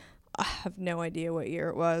 I have no idea what year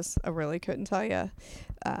it was. I really couldn't tell you.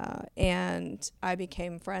 And I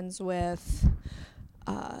became friends with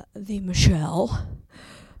the Michelle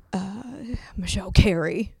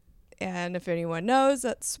Carey. And if anyone knows,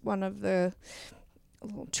 that's one of the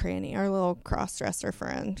little tranny, our little cross-dresser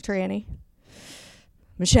friend, tranny,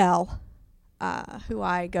 Michelle, who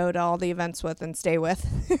I go to all the events with and stay with.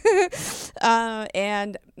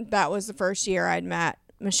 And that was the first year I'd met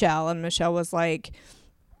Michelle, and Michelle was like,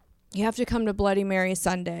 you have to come to Bloody Mary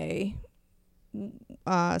Sunday,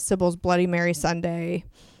 Sybil's Bloody Mary Sunday,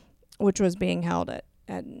 which was being held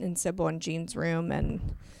in Sybil and Jean's room,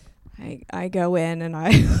 and I go in and I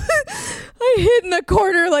I hid in the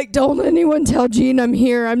corner like, don't anyone tell Jean I'm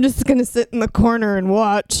here. I'm just going to sit in the corner and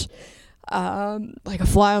watch like a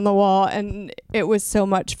fly on the wall. And it was so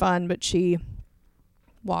much fun. But she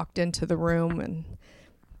walked into the room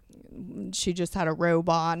and she just had a robe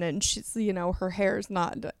on and she's, her hair's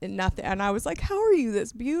not nothing. And I was like, how are you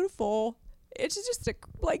this beautiful? It's just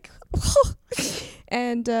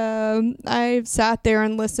and I sat there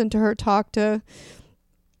and listened to her talk to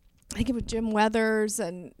I think it was Jim Weathers,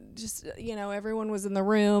 and just, everyone was in the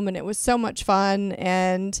room, and it was so much fun.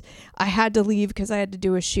 And I had to leave because I had to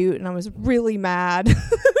do a shoot, and I was really mad.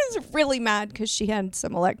 I was really mad because she had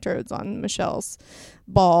some electrodes on Michelle's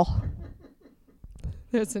ball.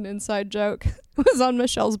 That's an inside joke. It was on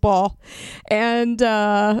Michelle's ball, and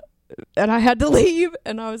I had to leave,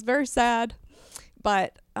 and I was very sad.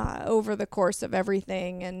 But over the course of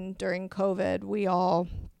everything, and during COVID, we all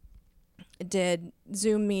did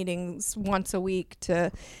Zoom meetings once a week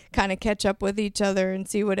to kind of catch up with each other and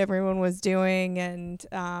see what everyone was doing. And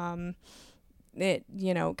it,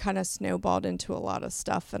 kind of snowballed into a lot of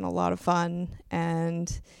stuff and a lot of fun.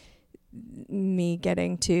 And me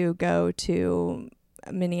getting to go to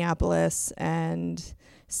Minneapolis and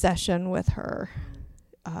session with her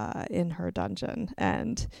in her dungeon,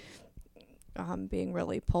 and being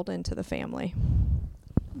really pulled into the family.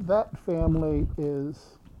 That family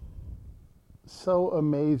is so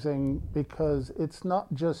amazing because it's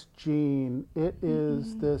not just Jean. It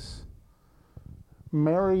is this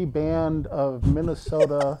merry band of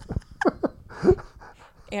Minnesota.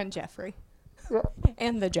 And Jeffrey. Yeah.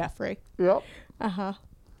 And the Jeffrey. Yep. Uh-huh.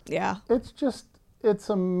 Yeah. It's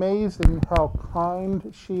amazing how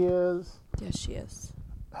kind she is. Yes, she is.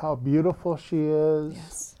 How beautiful she is.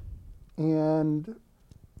 Yes. And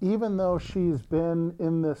even though she's been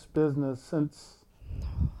in this business since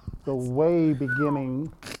the way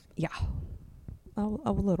beginning. Yeah.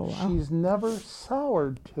 A little while. She's never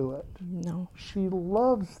soured to it. No. She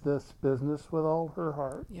loves this business with all her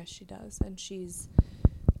heart. Yes, she does. And she's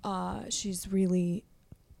really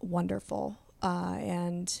wonderful.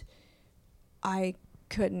 And I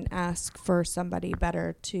couldn't ask for somebody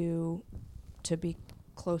better to be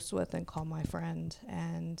close with and call my friend.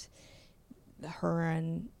 And her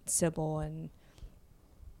and Sybil and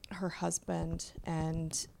her husband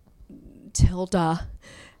and Tilda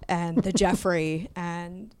and the Jeffrey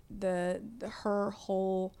and her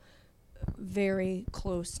whole very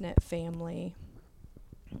close-knit family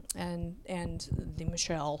and the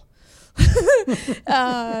Michelle.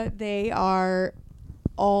 They are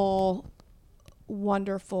all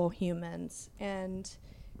wonderful humans, and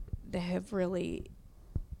they have really,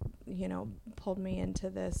 pulled me into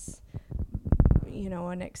this,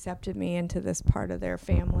 and accepted me into this part of their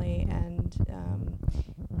family. And,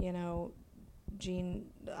 Jean,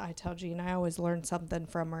 I tell Jean, I always learn something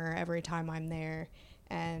from her every time I'm there.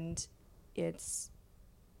 And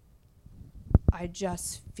I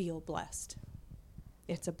just feel blessed.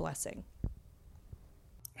 It's a blessing.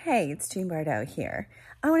 Hey, it's Jean Bardot here.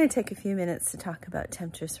 I want to take a few minutes to talk about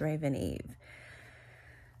Temptress Raven Eve.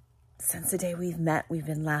 Since the day we've met, we've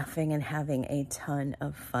been laughing and having a ton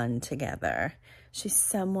of fun together. She's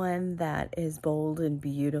someone that is bold and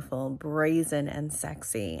beautiful, brazen and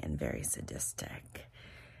sexy, and very sadistic.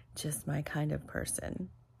 Just my kind of person.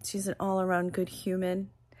 She's an all-around good human.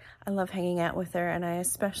 I love hanging out with her, and I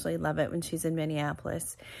especially love it when she's in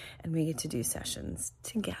Minneapolis and we get to do sessions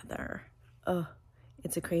together. Oh,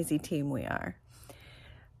 it's a crazy team we are.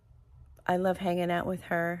 I love hanging out with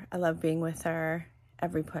her. I love being with her.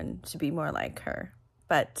 Everyone should be more like her.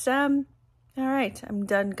 But, all right, I'm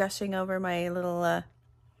done gushing over my little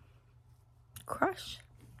crush,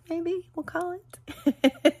 maybe we'll call it.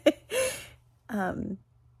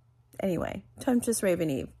 Anyway, Temptress Raven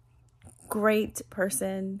Eve. Great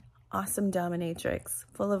person, awesome dominatrix,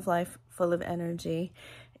 full of life, full of energy.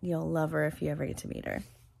 You'll love her if you ever get to meet her.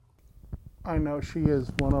 I know she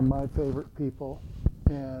is one of my favorite people,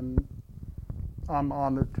 and I'm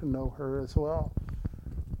honored to know her as well.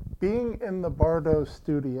 Being in the Bardot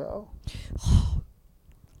studio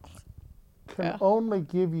can only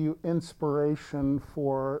give you inspiration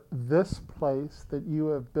for this place that you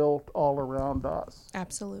have built all around us.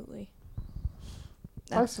 Absolutely.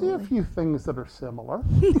 I see a few things that are similar.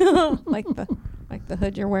 like the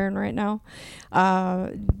hood you're wearing right now.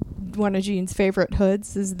 One of Jean's favorite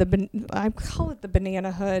hoods is I call it the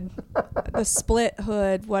banana hood, the split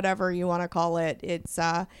hood, whatever you want to call it.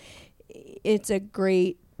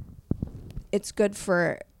 It's good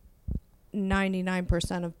for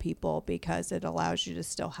 99% of people because it allows you to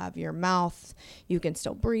still have your mouth. You can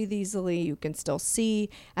still breathe easily. You can still see.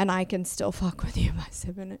 And I can still fuck with you by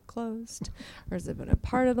zipping it closed or zipping it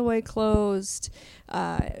part of the way closed,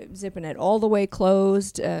 zipping it all the way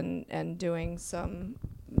closed and doing some,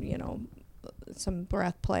 some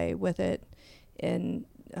breath play with it in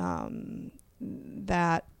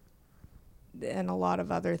that and a lot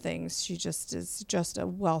of other things. She just is just a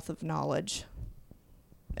wealth of knowledge.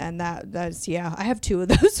 And that's, I have 2 of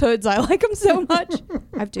those hoods. I like them so much.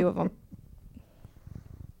 I have 2 of them.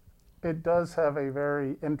 It does have a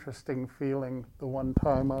very interesting feeling the one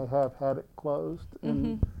time I have had it closed.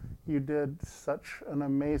 And you did such an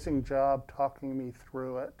amazing job talking me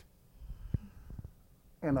through it.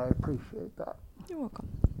 And I appreciate that. You're welcome.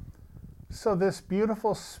 So this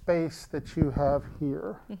beautiful space that you have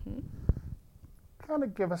here, kind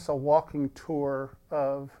of give us a walking tour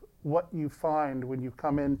of what you find when you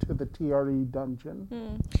come into the TRE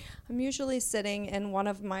dungeon. I'm usually sitting in one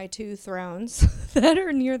of my 2 thrones that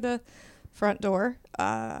are near the front door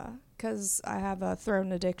because I have a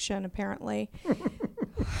throne addiction, apparently.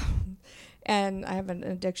 And I have an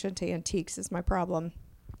addiction to antiques is my problem.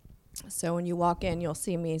 So when you walk in, you'll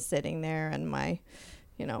see me sitting there and my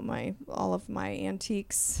all of my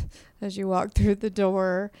antiques as you walk through the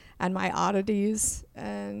door and my oddities.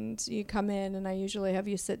 And you come in and I usually have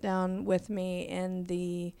you sit down with me in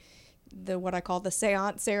the what I call the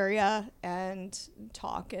seance area and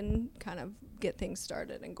talk and kind of get things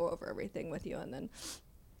started and go over everything with you. And then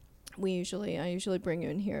I usually bring you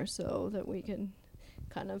in here so that we can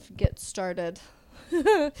kind of get started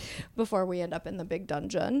before we end up in the big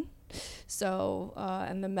dungeon. So,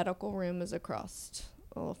 and the medical room is across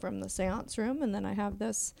from the seance room. And then I have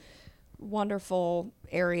this wonderful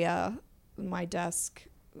area, my desk,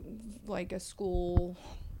 like a school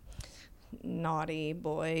naughty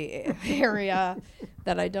boy area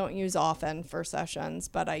that I don't use often for sessions,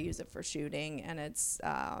 but I use it for shooting. And it's,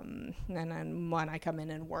 and then when I come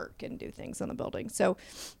in and work and do things in the building. So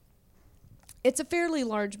it's a fairly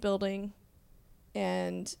large building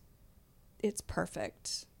and it's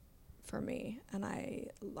perfect for me. And I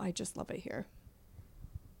just love it here.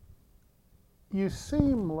 You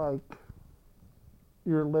seem like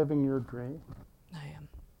you're living your dream. I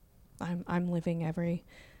am. I'm living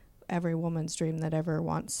every woman's dream that ever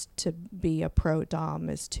wants to be a pro dom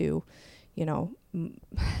is to,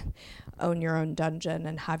 own your own dungeon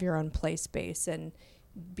and have your own play space and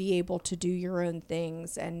be able to do your own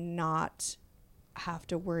things and not have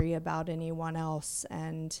to worry about anyone else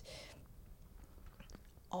and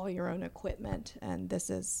all your own equipment. And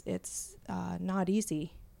it's not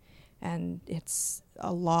easy. And it's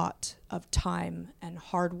a lot of time and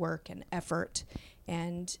hard work and effort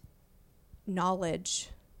and knowledge,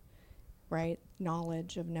 right?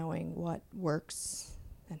 Knowledge of knowing what works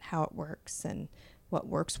and how it works and what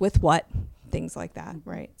works with what, things like that,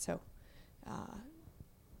 right? So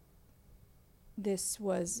this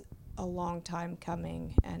was a long time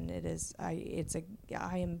coming, and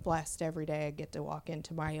I am blessed every day I get to walk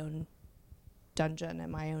into my own dungeon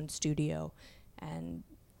and my own studio and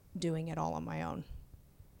doing it all on my own.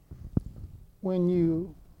 When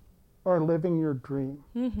you are living your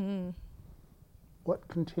dream, what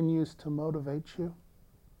continues to motivate you?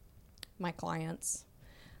 My clients,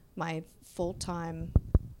 my full-time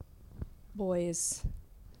boys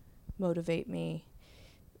motivate me.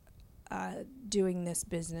 Doing this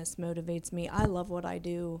business motivates me. I love what I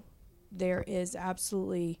do. There is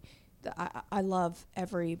absolutely, I love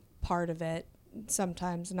every part of it.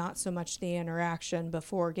 Sometimes not so much the interaction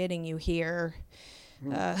before getting you here.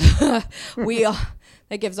 That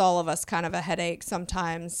gives all of us kind of a headache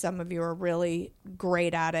sometimes. Some of you are really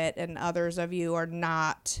great at it and others of you are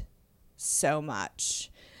not so much.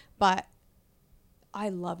 But I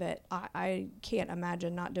love it. I can't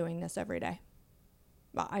imagine not doing this every day.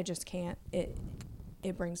 I just can't. It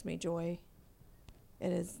brings me joy.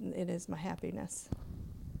 It is my happiness.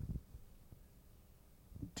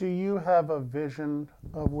 Do you have a vision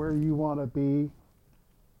of where you want to be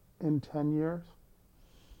in 10 years?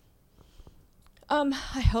 I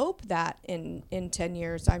hope that in 10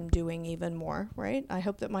 years I'm doing even more, right? I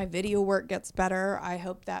hope that my video work gets better. I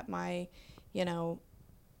hope that my,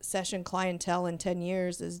 session clientele in 10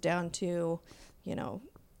 years is down to,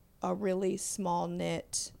 a really small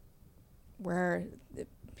knit where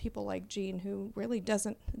people like Jean who really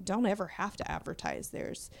don't ever have to advertise.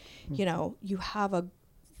 There's, you have a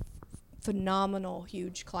phenomenal,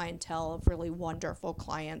 huge clientele of really wonderful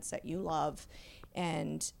clients that you love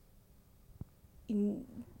and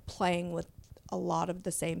playing with a lot of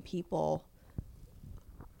the same people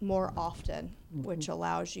more often, which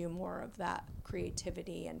allows you more of that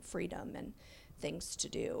creativity and freedom and things to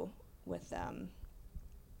do with them.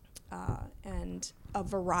 And a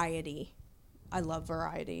variety. I love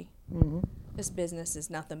variety. This business is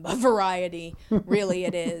nothing but variety. Really,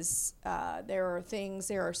 it is. There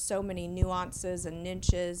are so many nuances and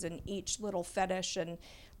niches and each little fetish and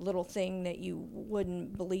little thing that you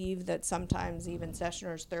wouldn't believe that sometimes even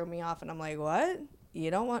sessioners throw me off and I'm like, what? You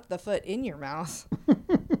don't want the foot in your mouth?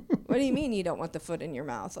 What do you mean you don't want the foot in your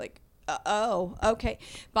mouth? Like, Oh, okay.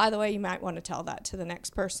 By the way, you might want to tell that to the next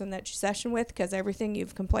person that you session with, because everything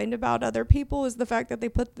you've complained about other people is the fact that they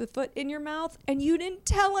put the foot in your mouth and you didn't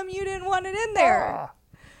tell them you didn't want it in there.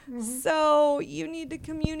 So you need to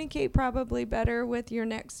communicate probably better with your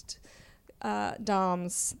next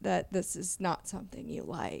DOMs that this is not something you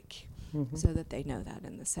like, so that they know that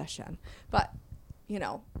in the session. But, you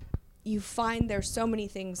know, you find there's so many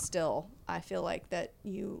things still, I feel like, that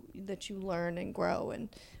you learn and grow, and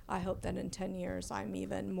I hope that in 10 years I'm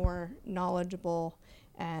even more knowledgeable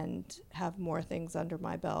and have more things under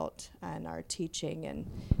my belt and are teaching and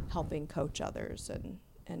helping coach others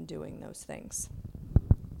and doing those things.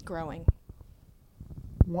 Growing.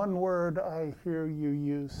 One word I hear you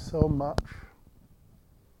use so much,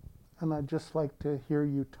 and I'd just like to hear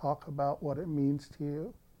you talk about what it means to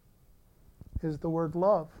you, is the word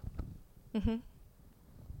love. Mm-hmm.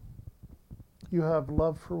 You have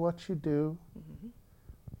love for what you do. Mm-hmm.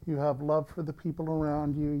 You have love for the people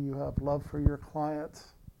around you. You have love for your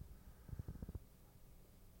clients.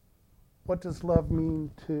 What does love mean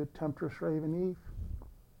to Temptress Raven Eve?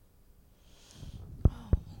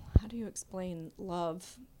 How do you explain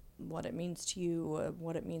love, what it means to you,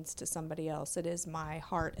 what it means to somebody else? It is my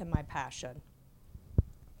heart and my passion.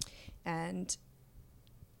 And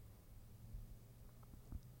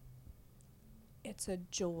it's a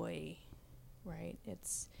joy, right?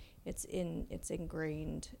 It's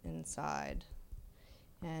ingrained inside.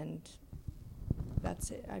 And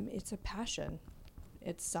that's it. It's a passion.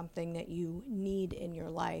 It's something that you need in your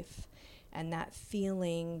life, and that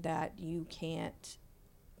feeling that you can't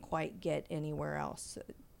quite get anywhere else.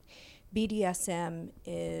 BDSM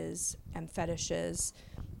is, and fetishes,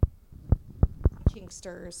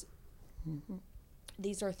 kinksters,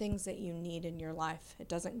 these are things that you need in your life. It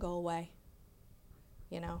doesn't go away,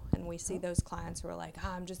 you know. And we see those clients who are like,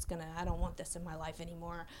 I don't want this in my life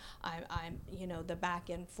anymore. I'm you know, the back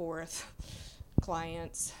and forth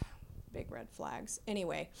clients, big red flags.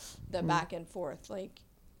 Anyway, the back and forth, like,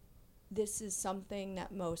 this is something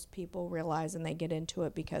that most people realize, and they get into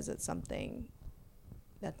it because it's something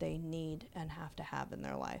that they need and have to have in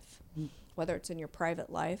their life, whether it's in your private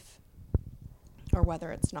life or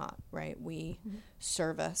whether it's not, right? We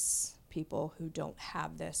service people who don't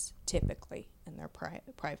have this typically in their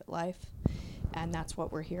private life, and that's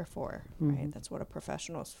what we're here for, right? That's what a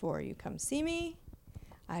professional is for. You come see me,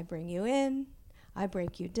 I bring you in, I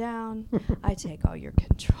break you down, I take all your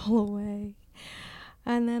control away,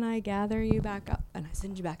 and then I gather you back up and I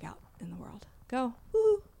send you back out in the world. Go.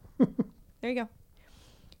 Woo. There you go.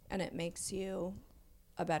 And it makes you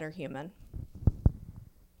a better human.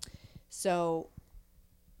 So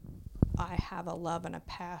I have a love and a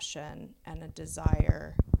passion and a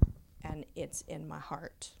desire, and it's in my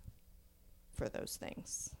heart for those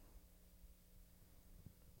things.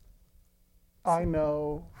 I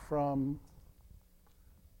know from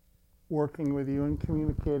working with you and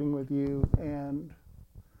communicating with you, and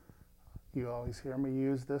you always hear me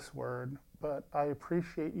use this word, but I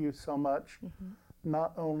appreciate you so much,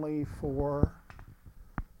 not only for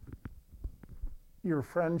your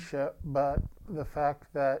friendship, but the fact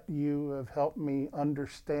that you have helped me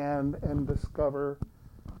understand and discover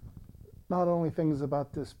not only things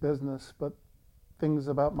about this business, but things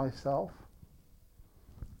about myself.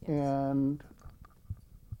 Yes. And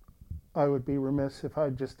I would be remiss if I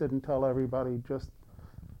just didn't tell everybody just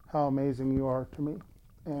how amazing you are to me.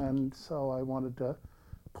 And so I wanted to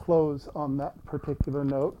close on that particular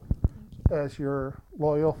note as your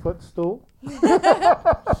loyal footstool.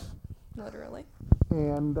 Literally.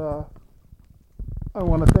 And I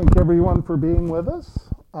want to thank everyone for being with us.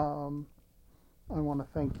 I want to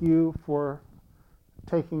thank you for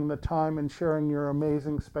taking the time and sharing your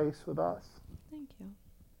amazing space with us. Thank you.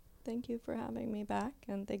 Thank you for having me back,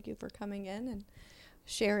 and thank you for coming in and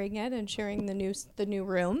sharing it and sharing the new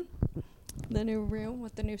room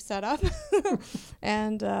with the new setup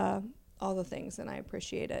and all the things, and I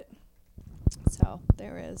appreciate it. So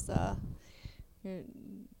there is a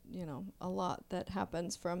lot that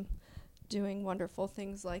happens from doing wonderful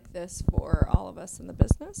things like this for all of us in the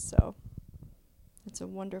business. So it's a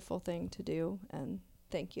wonderful thing to do, and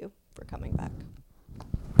thank you for coming back.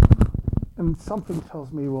 And something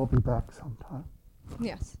tells me we'll be back sometime.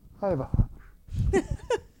 Yes. I have a hunch.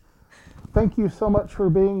 Thank you so much for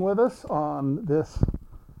being with us on this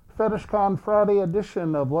FetishCon Friday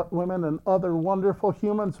edition of What Women and Other Wonderful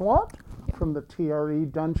Humans Want from the TRE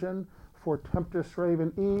Dungeon for Temptress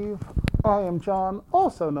Raven Eve. I am John,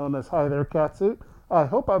 also known as Hi There Catsuit. I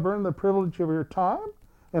hope I've earned the privilege of your time,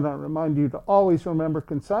 and I remind you to always remember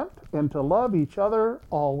consent and to love each other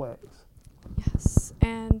always. Yes,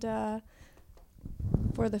 and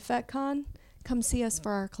for the FetCon, come see us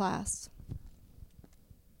for our class.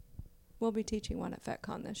 We'll be teaching one at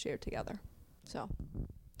FetCon this year together. So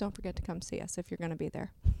don't forget to come see us if you're going to be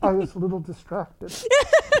there. I was a little distracted.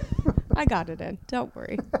 I got it in. Don't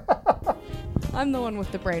worry. I'm the one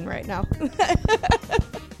with the brain right now.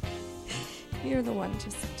 You're the one.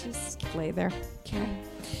 Just lay there. Okay.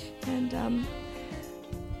 And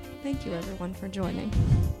thank you, everyone, for joining.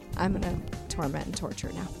 I'm going to torment and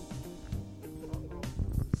torture now.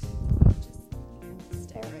 Just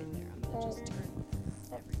stay right there. I'm going to just turn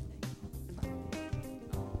everything.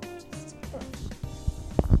 Just finish.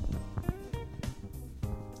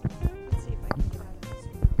 Let's see if I can get out of this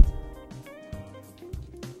room.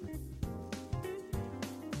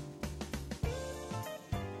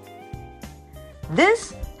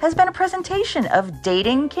 This has been a presentation of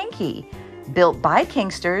Dating Kinky, built by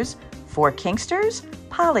Kinksters, for Kinksters,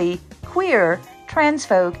 poly, queer, trans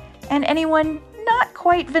folk, and anyone not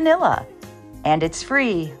quite vanilla. And it's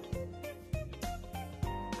free.